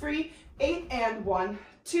me free. 8 and 1,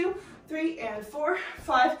 2, 3, and 4,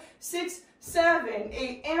 5, 6, 7,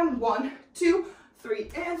 8, and 1, 2,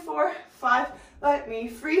 3, and 4, 5. Let me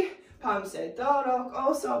free. 밤새도록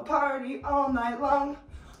also party all night long.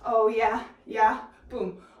 Oh yeah, yeah,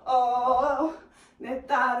 boom. Oh, 내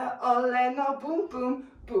따라올래 너 boom, boom,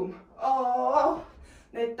 boom. Oh,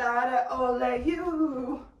 내 따라올래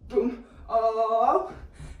you, boom. Oh,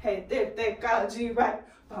 해 뜰 때까지 right.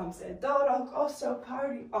 밤새도록 also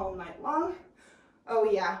party all night long. Oh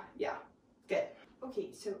yeah, yeah, good.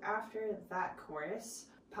 Okay, so after that chorus,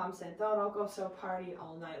 밤새도록 also party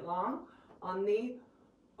all night long, on the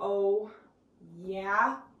oh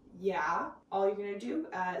yeah, yeah, all you're gonna do,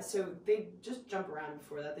 so they just jump around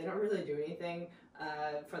before that. They don't really do anything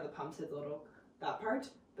for the 밤새도록, that part,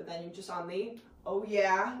 but then you're just on the oh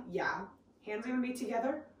yeah, yeah. Hands are gonna be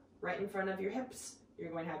together right in front of your hips. You're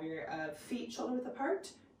going to have your feet shoulder width apart.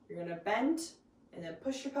 You're gonna bend and then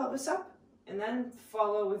push your pelvis up and then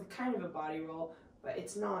follow with kind of a body roll, but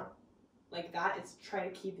it's not like that. It's try to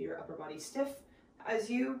keep your upper body stiff as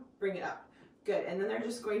you bring it up. Good, and then they're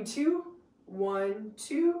just going to 1,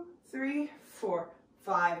 2, 3, 4,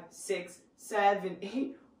 5, 6, 7,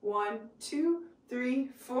 8. 1, 2, 3,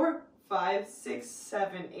 4, 5, 6,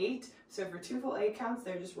 7, 8. So for 2 full 8 counts,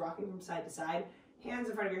 they're just rocking from side to side. Hands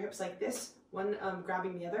in front of your hips like this, one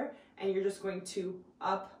grabbing the other, and you're just going to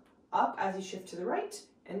up, up as you shift to the right,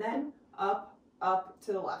 and then up, up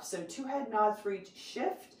to the left. So 2 head nods for each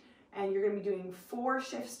shift, and you're going to be doing 4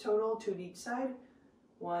 shifts total, 2 to each side.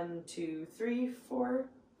 1, 2, 3, 4,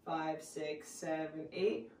 5, 6, 7,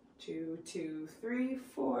 8. 2, 2, 3,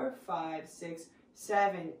 4, 5, 6,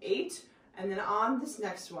 7, 8. And then on this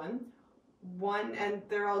next one, and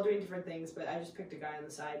they're all doing different things, but I just picked a guy on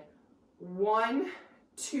the side. 1,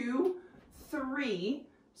 2, 3.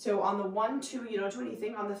 So on the 1, 2, you don't do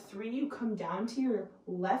anything. On the 3, you come down to your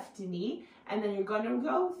left knee, and then you're going to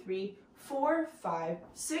go 3, 4, 5,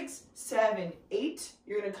 6, 7, 8.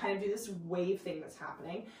 You're going to kind of do this wave thing that's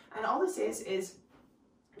happening. And all this is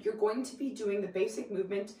you're going to be doing the basic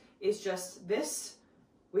movement is just this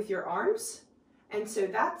with your arms. And so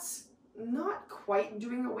that's not quite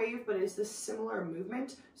doing a wave, but it's this similar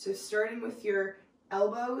movement. So starting with your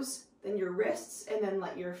elbows, then your wrists, and then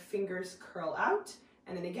let your fingers curl out.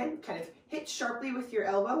 And then again, kind of hit sharply with your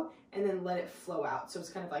elbow, and then let it flow out. So it's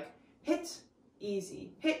kind of like hit,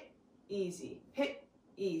 easy, hit, easy, hit,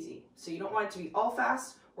 easy. So you don't want it to be all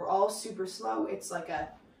fast or all super slow. It's like a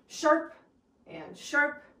sharp and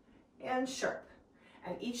sharp and sharp.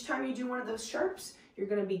 And each time you do one of those sharps, you're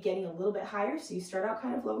going to be getting a little bit higher. So you start out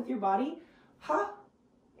kind of low with your body. Ha,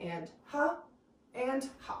 and ha, and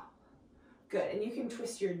ha. Good. And you can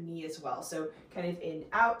twist your knee as well. So kind of in,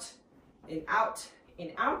 out, in, out,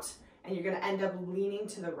 in, out. And you're going to end up leaning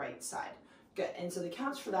to the right side. Good. And so the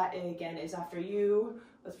counts for that, again, is after you,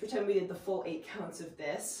 let's pretend we did the full 8 counts of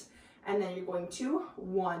this. And then you're going to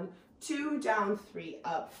 1, 2, down, 3,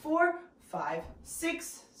 up, 4, 5,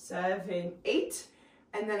 6, 7, 8.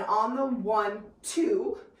 And then on the 1,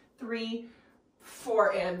 2, 3,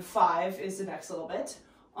 4, and 5 is the next little bit.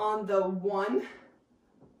 On the 1,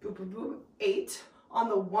 boop, boop, boop, 8. On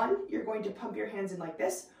the 1, you're going to pump your hands in like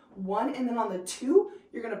this. 1, and then on the 2,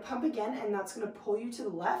 you're going to pump again, and that's going to pull you to the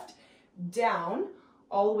left, down,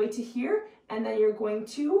 all the way to here, and then you're going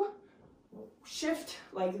to shift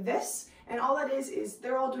like this. And all that is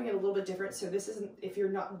they're all doing it a little bit different. So this isn't, if you're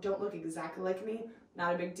not, don't look exactly like me,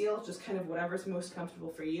 not a big deal, just kind of whatever's most comfortable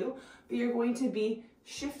for you. But you're going to be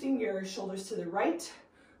shifting your shoulders to the right,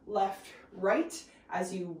 left, right,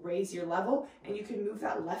 as you raise your level, and you can move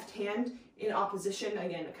that left hand in opposition.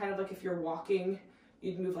 Again, kind of like if you're walking,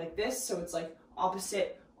 you'd move like this. So it's like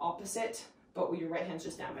opposite, opposite, but with your right hand's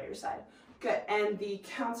just down by your side. Good, and the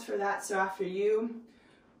counts for that, so after you,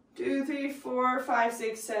 2, 3, 4, 5,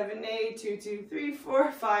 6, 7, 8, 2, 2, 3,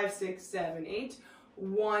 4, 5, 6, 7, 8,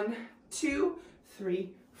 1, 2, 3,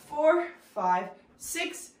 4, 5,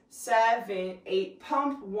 6, 7, 8,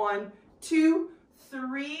 pump, 1, 2,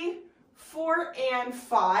 3, 4, and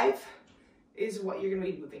 5 is what you're going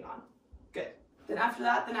to be moving on. Good. Then after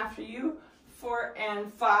that, then after you, 4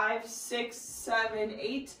 and 5, 6, 7,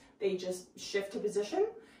 8, they just shift to position.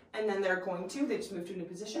 And then they're going to, they just move to a new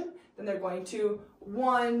position. Then they're going to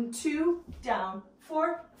 1, 2, down,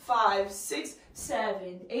 4, 5, 6,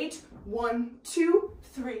 7, 8, 1, 2,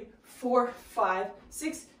 3, 4, 5,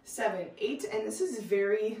 6, 7, 8. And this is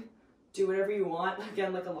very, do whatever you want.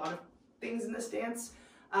 Again, like a lot of things in this dance.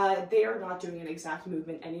 They are not doing an exact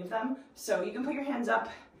movement, any of them. So you can put your hands up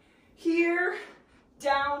here,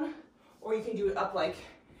 down, or you can do it up like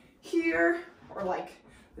here, or like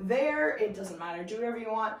there. It doesn't matter, do whatever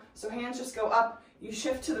you want. So hands just go up, you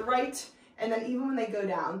shift to the right, and then even when they go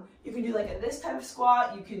down, you can do like this type of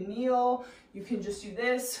squat, you can kneel, you can just do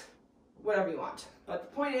this, whatever you want. But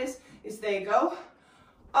the point is they go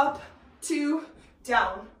up, 2,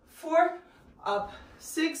 down, 4, up,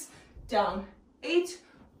 6, down, 8,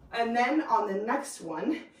 and then on the next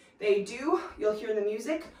one, they do, you'll hear the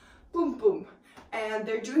music, boom, boom. And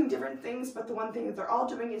they're doing different things, but the one thing that they're all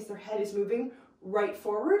doing is their head is moving right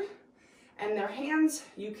forward, and their hands,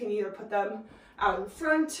 you can either put them out in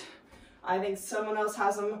front. I think someone else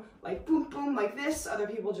has them like boom, boom, like this. Other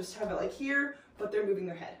people just have it like here, but they're moving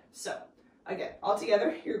their head. So again, all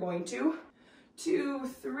together, you're going to 2,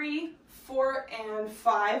 3, 4, and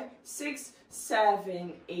 5, 6,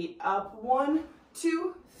 7, 8, up, 1,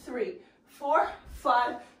 2, 3, 4,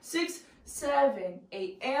 5, 6, 7,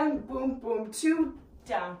 8, and boom, boom, 2,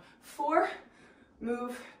 down, 4,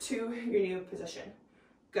 move to your new position.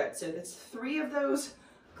 Good, so that's 3 of those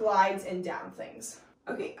glides and down things.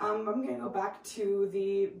 Okay, I'm gonna go back to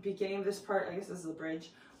the beginning of this part. I guess this is the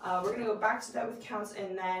bridge. We're gonna go back to that with counts,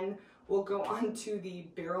 and then we'll go on to the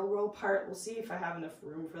barrel roll part. We'll see if I have enough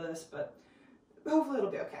room for this, but hopefully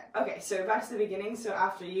it'll be okay. Okay, so back to the beginning. So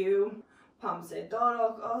after you, Pumps de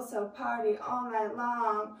todo, also party all night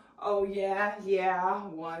long. Oh yeah, yeah.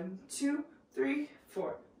 1, 2, 3,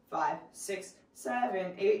 4, 5, 6,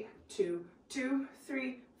 7, 8, 2, 2,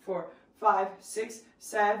 3, 4, 5, 6,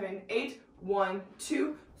 7, 8, 1,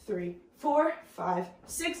 2, 3, 4, 5,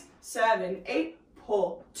 6, 7, 8,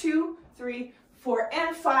 pull, 2, 3, 4,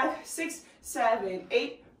 and 5, 6, 7,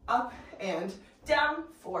 8, up and down,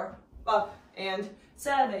 4, up and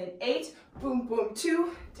 7, 8, boom, boom,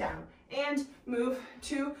 2, down, and move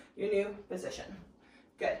to your new position.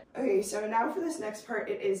 Good. Okay, so now for this next part,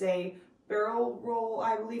 it is a barrel roll.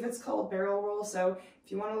 I believe it's called barrel roll. So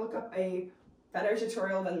if you want to look up a better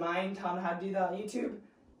tutorial than mine on how to do that on YouTube,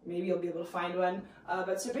 maybe you'll be able to find one.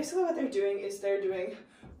 But so basically what they're doing is they're doing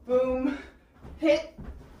boom, hit,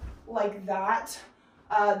 like that.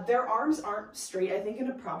 Their arms aren't straight. I think in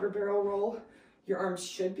a proper barrel roll, your arms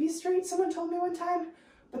should be straight, someone told me one time,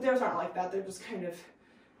 but theirs aren't like that. They're just kind of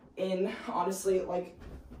in, honestly, like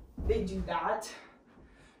they do that.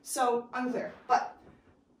 So unclear, but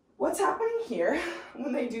what's happening here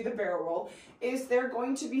when they do the barrel roll is they're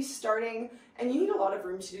going to be starting, and you need a lot of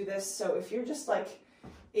room to do this. So if you're just like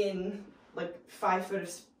in like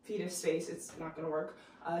 5 feet of space, it's not going to work.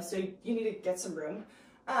 So you need to get some room.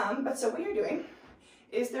 But so what you're doing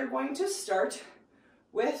is they're going to start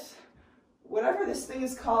with whatever this thing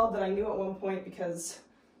is called that I knew at one point because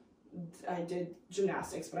I did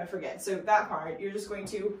gymnastics, but I forget. So that part, you're just going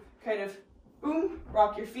to kind of boom,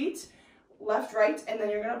 rock your feet, left, right, and then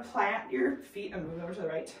you're going to plant your feet and move over to the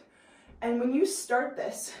right. And when you start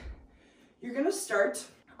this, you're going to start,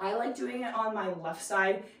 I like doing it on my left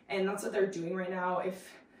side, and that's what they're doing right now. If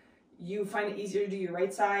you find it easier to do your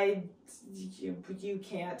right side, you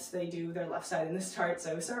can't. They do their left side in this chart,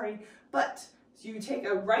 so sorry. But you take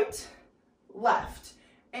a right, left,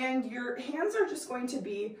 and your hands are just going to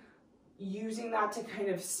be using that to kind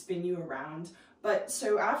of spin you around. But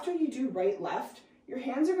so after you do right, left, your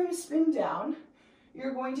hands are going to spin down.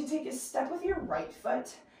 You're going to take a step with your right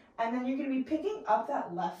foot, and then you're going to be picking up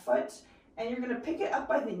that left foot, and you're going to pick it up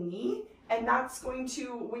by the knee, and that's going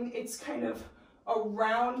to, when it's kind of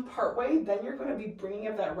around partway, then you're going to be bringing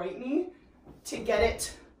up that right knee to get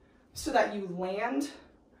it so that you land,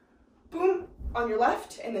 boom, on your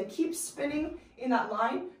left, and then keep spinning in that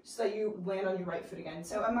line so that you land on your right foot again.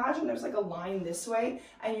 So imagine there's like a line this way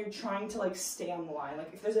and you're trying to like stay on the line. Like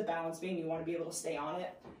if there's a balance beam, you want to be able to stay on it.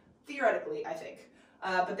 Theoretically, I think.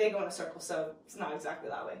 But they go in a circle, so it's not exactly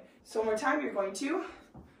that way. So one more time, you're going to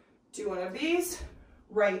do one of these,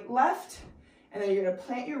 right, left, and then you're going to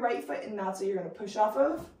plant your right foot, and that's what you're going to push off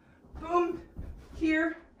of. Boom,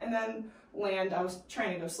 here, and then land. I was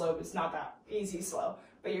trying to go slow, but it's not that easy slow.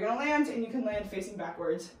 But you're going to land, and you can land facing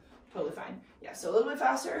backwards. Totally fine. Yeah, so a little bit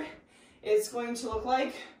faster. It's going to look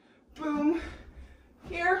like boom,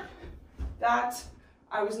 here, that.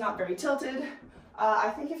 I was not very tilted. I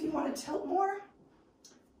think if you want to tilt more,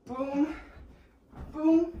 boom,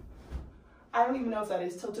 boom. I don't even know if that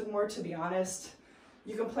is tilted more, to be honest.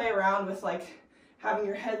 You can play around with like having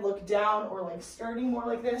your head look down or like starting more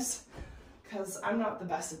like this, because I'm not the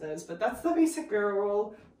best at those, but that's the basic barrel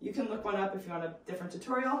roll. You can look one up if you want a different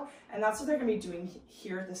tutorial, and that's what they're gonna be doing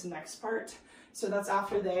here, this next part. So that's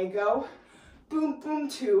after they go boom, boom,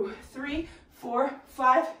 2, 3, 4,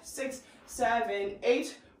 5, 6, 7,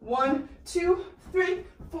 8, 1, 2, 3,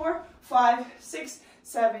 4, 5, 6,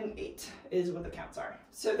 7, 8 is what the counts are.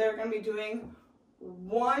 So they're going to be doing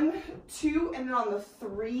 1, 2, and then on the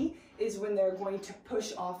 3 is when they're going to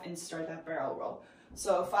push off and start that barrel roll.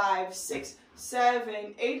 So 5, 6,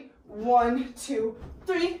 7, 8, 1, 2,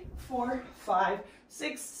 3, 4, 5,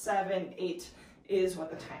 6, 7, 8 is what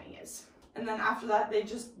the timing is. And then after that, they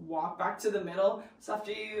just walk back to the middle. So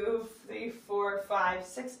after you 3, 4, 5,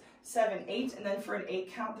 6, 7, 8, and then for an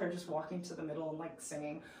 8 count, they're just walking to the middle and like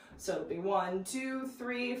singing. So it'll be 1, 2,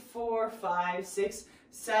 3, 4, 5, 6,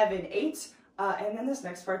 7, 8. And then this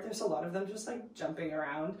next part, there's a lot of them just like jumping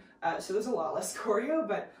around. So there's a lot less choreo,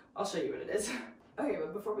 but I'll show you what it is. Okay,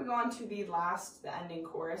 but before we go on to the ending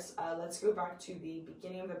chorus, let's go back to the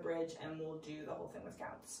beginning of the bridge and we'll do the whole thing with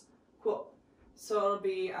counts. Cool. So it'll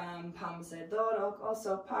be 밤새도록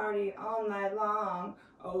also party all night long.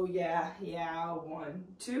 Oh yeah, yeah. 1,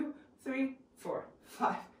 2, 3, 4,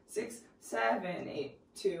 5, 6, 7, 8.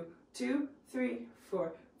 2, 2, 3,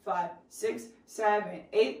 4, 5, 6, 7,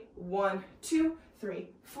 8. 1, 2, 3,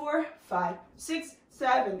 4, 5, 6,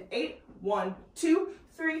 7, 8. 1, 2,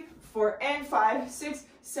 3, 4, and 5, 6,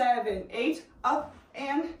 7, 8. Up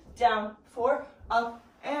and down. 4, up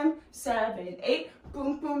and 7, 8.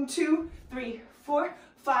 Boom, boom. 2, 3, 4,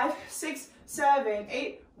 5, 6, 7,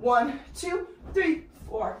 8. 1, 2, 3,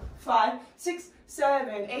 4, 5, 6,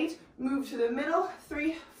 7, 8. Move to the middle.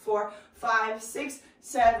 3, 4, 5, 6,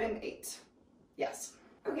 7, 8. Yes.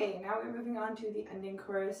 Okay, now we're moving on to the ending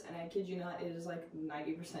chorus, and I kid you not, it is like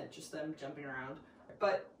 90% just them jumping around.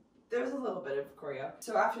 But there's a little bit of choreo.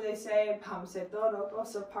 So after they say 밤새도록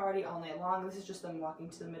also party all night long, this is just them walking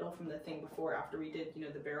to the middle from the thing before, after we did, you know,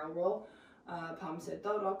 the barrel roll.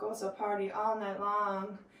 밤새도록 also party all night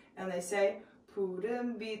long. And they say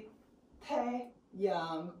푸른 빛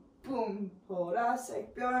태양 boom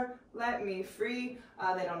보라색 별 let me free.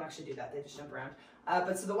 They don't actually do that, they just jump around.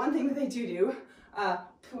 But so the one thing that they do,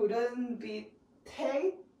 푸른 빛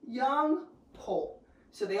태양 pole.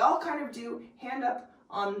 So they all kind of do hand up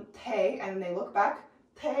on 태, and they look back,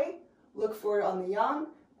 태, look forward on the yang,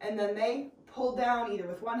 and then they pull down either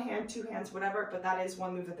with one hand, 2 hands, whatever, but that is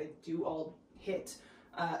one move that they do all hit.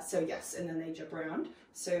 So yes, and then they jump around.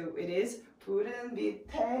 So it is 푸른 빛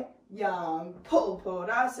태양 pull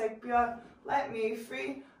보라색 별 let me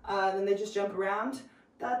free. Then they just jump around.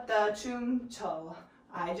 따따 춤춰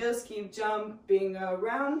I just keep jumping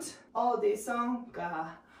around.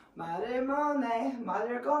 어디선가 말을 꺼내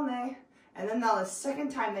말을 꺼내. And then now the second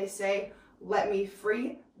time they say, let me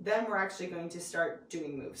free, then we're actually going to start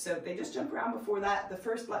doing moves. So they just jump around before that. The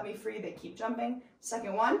first let me free, they keep jumping.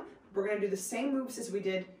 Second one, we're going to do the same moves as we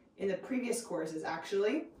did in the previous choruses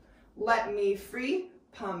actually. Let me free,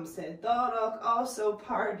 밤새도록 also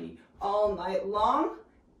party all night long.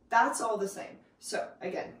 That's all the same. So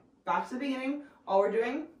again, back to the beginning, all we're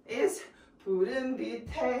doing is 푸른 빛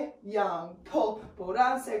태양 pull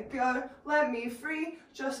보라색 별 let me free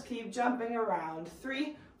just keep jumping around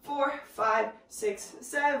 3 4 5 6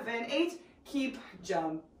 7 8 keep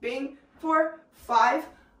jumping 4 5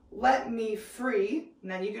 let me free and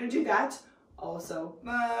then you're gonna do that also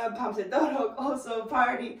밤새도록 also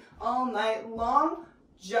party all night long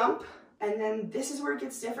jump and then this is where it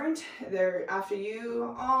gets different. They're after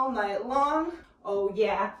you all night long. Oh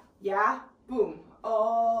yeah yeah boom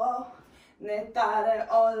oh 내 딸을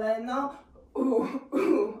올래 너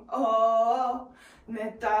oh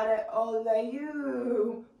내 딸을 올래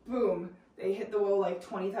you boom. They hit the wall like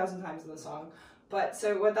 20,000 times in the song. But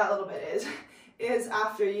so what that little bit is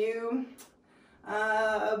after you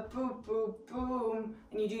boom boom boom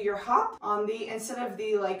and you do your hop on the instead of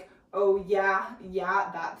the like oh yeah yeah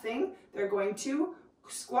that thing, they're going to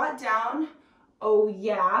squat down oh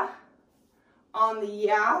yeah. On the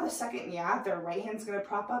yeah, the second yeah, their right hand's gonna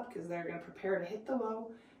prop up because they're gonna prepare to hit the woe.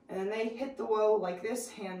 And then they hit the woe like this,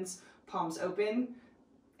 hands, palms open,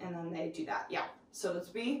 and then they do that, yeah. So let's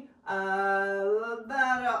be all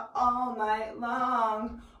night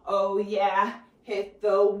long, oh yeah, hit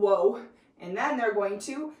the woe. And then they're going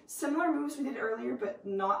to, similar moves we did earlier, but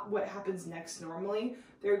not what happens next normally.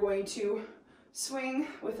 They're going to swing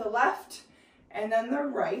with a left, and then the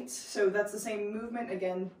right. So that's the same movement,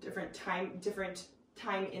 again, different time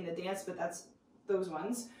in the dance, but that's those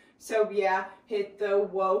ones. So yeah, hit the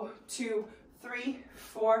whoa, 2, 3,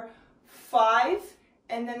 4, 5,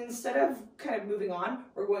 and then instead of kind of moving on,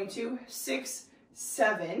 we're going to 6,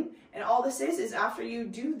 7, and all this is after you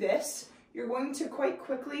do this, you're going to quite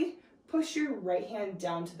quickly push your right hand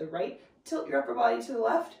down to the right, tilt your upper body to the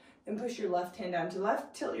left, then push your left hand down to the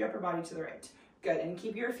left, tilt your upper body to the right. Good, and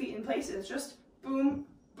keep your feet in place. It's just boom,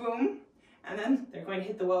 boom, and then they're going to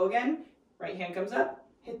hit the whoa again. Right hand comes up,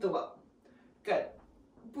 hit the whoa. Good.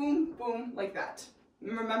 Boom, boom, like that.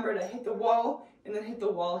 Remember to hit the wall and then hit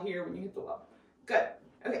the wall here when you hit the wall. Good.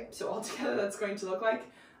 Okay, so all together that's going to look like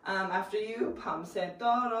after you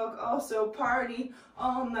밤새도록 also party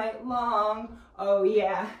all night long. Oh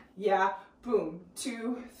yeah, yeah. Boom.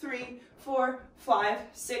 2, 3, 4, 5,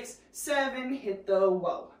 6, 7. Hit the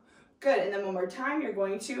whoa. Good. And then one more time, you're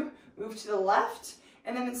going to move to the left.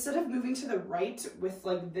 And then instead of moving to the right with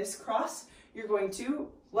like this cross, you're going to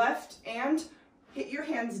left and hit your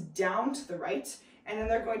hands down to the right. And then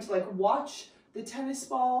they're going to like watch the tennis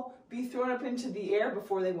ball be thrown up into the air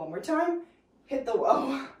before they one more time hit the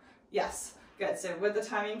whoa. Yes. Good. So what the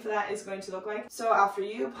timing for that is going to look like. So after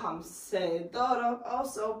you 밤새도록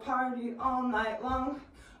also party all night long.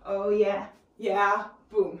 Oh yeah, yeah,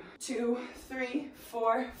 boom. 2, 3,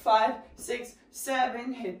 4, 5, 6,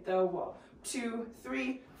 7. Hit the whoa. 2,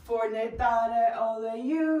 3, 4. 내 딸의 only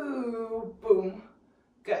you. Boom.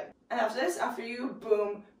 Good. And after this, after you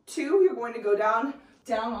boom 2, you're going to go down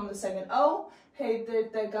on the second O. Hey,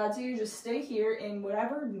 you just stay here in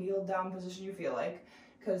whatever kneel down position you feel like.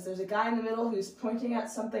 Because there's a guy in the middle who's pointing at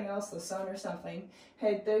something else, the sun or something.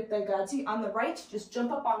 Hey, on the right, just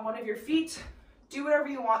jump up on one of your feet. Do whatever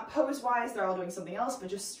you want pose-wise. They're all doing something else, but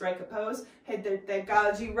just strike a pose. Hey,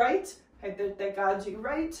 right. Hey,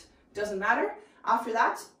 right. Doesn't matter. After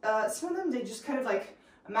that, some of them, they just kind of like,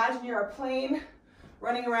 imagine you're a plane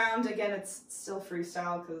running around. Again, it's still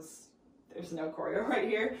freestyle because there's no choreo right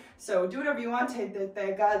here. So do whatever you want. Hey,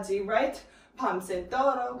 right.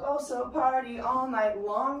 밤새도록 also party all night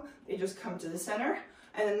long. They just come to the center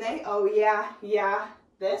and then they, oh yeah, yeah,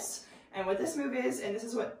 this. And what this move is, and this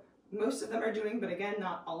is what most of them are doing, but again,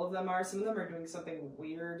 not all of them are. Some of them are doing something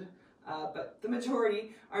weird, but the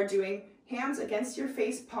majority are doing hands against your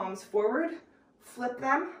face, palms forward, flip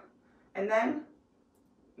them, and then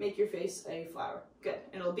make your face a flower. Good.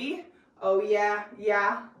 And it'll be, oh yeah,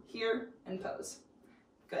 yeah, here, and pose.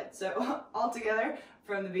 Good. So all together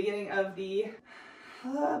from the beginning of the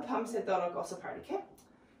밤새도록 also party, okay?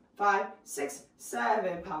 5, 6,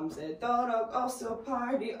 7. 밤새도록 also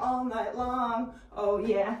party all night long. Oh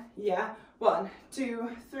yeah, yeah. 1, 2,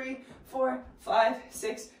 3, 4, 5,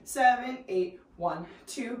 6, 7, 8. 1,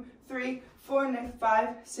 2, 3, 4, 5,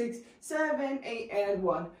 6, 7, 8, and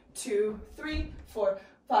 1, 2, 3, 4,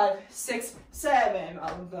 5, 6, 7.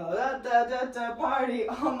 Party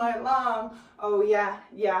all night long. Oh yeah,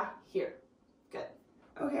 yeah, here. Good.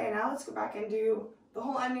 Okay, now let's go back and do the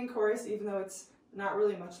whole ending chorus, even though it's not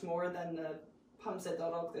really much more than the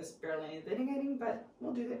밤새도록. There's barely anything, but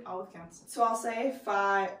we'll do it all with counts. So I'll say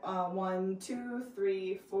 1, 2,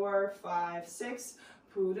 3, 4, 5, 6.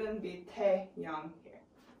 푸른 빛의 양 here.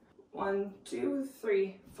 1, 2,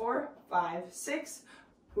 3, 4, 5, 6.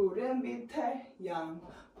 푸른 빛의 양.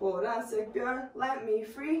 보라색 별, let me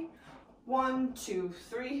free. 1, 2,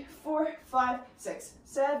 3, 4, 5, 6,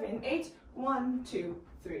 7, 8. 1, 2,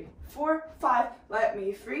 3, 4, 5, let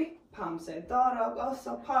me free. 밤새도록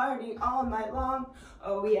also party all night long.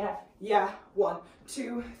 Oh yeah, yeah. 1,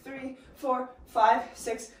 2, 3, 4, 5,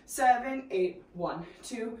 6, 7, 8. 1,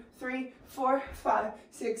 2, 3, 4, 5,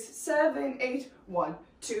 6, 7, 8. 1,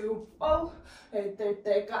 2, oh.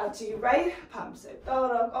 때까지 right.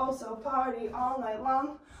 밤새도록 also party all night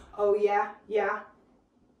long. Oh yeah, yeah.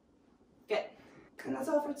 Good. And that's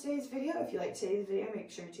all for today's video. If you like today's video, make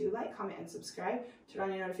sure to like, comment, and subscribe. Turn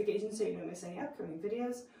on your notifications so you don't miss any upcoming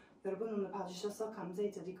videos. 여러분 오늘 봐주셔서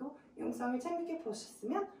감사드리고 영상을 재미있게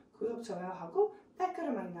보셨으면 구독, 좋아요하고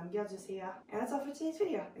댓글을 많이 남겨주세요. And that's all for today's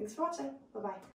video. Thanks for watching. Bye bye.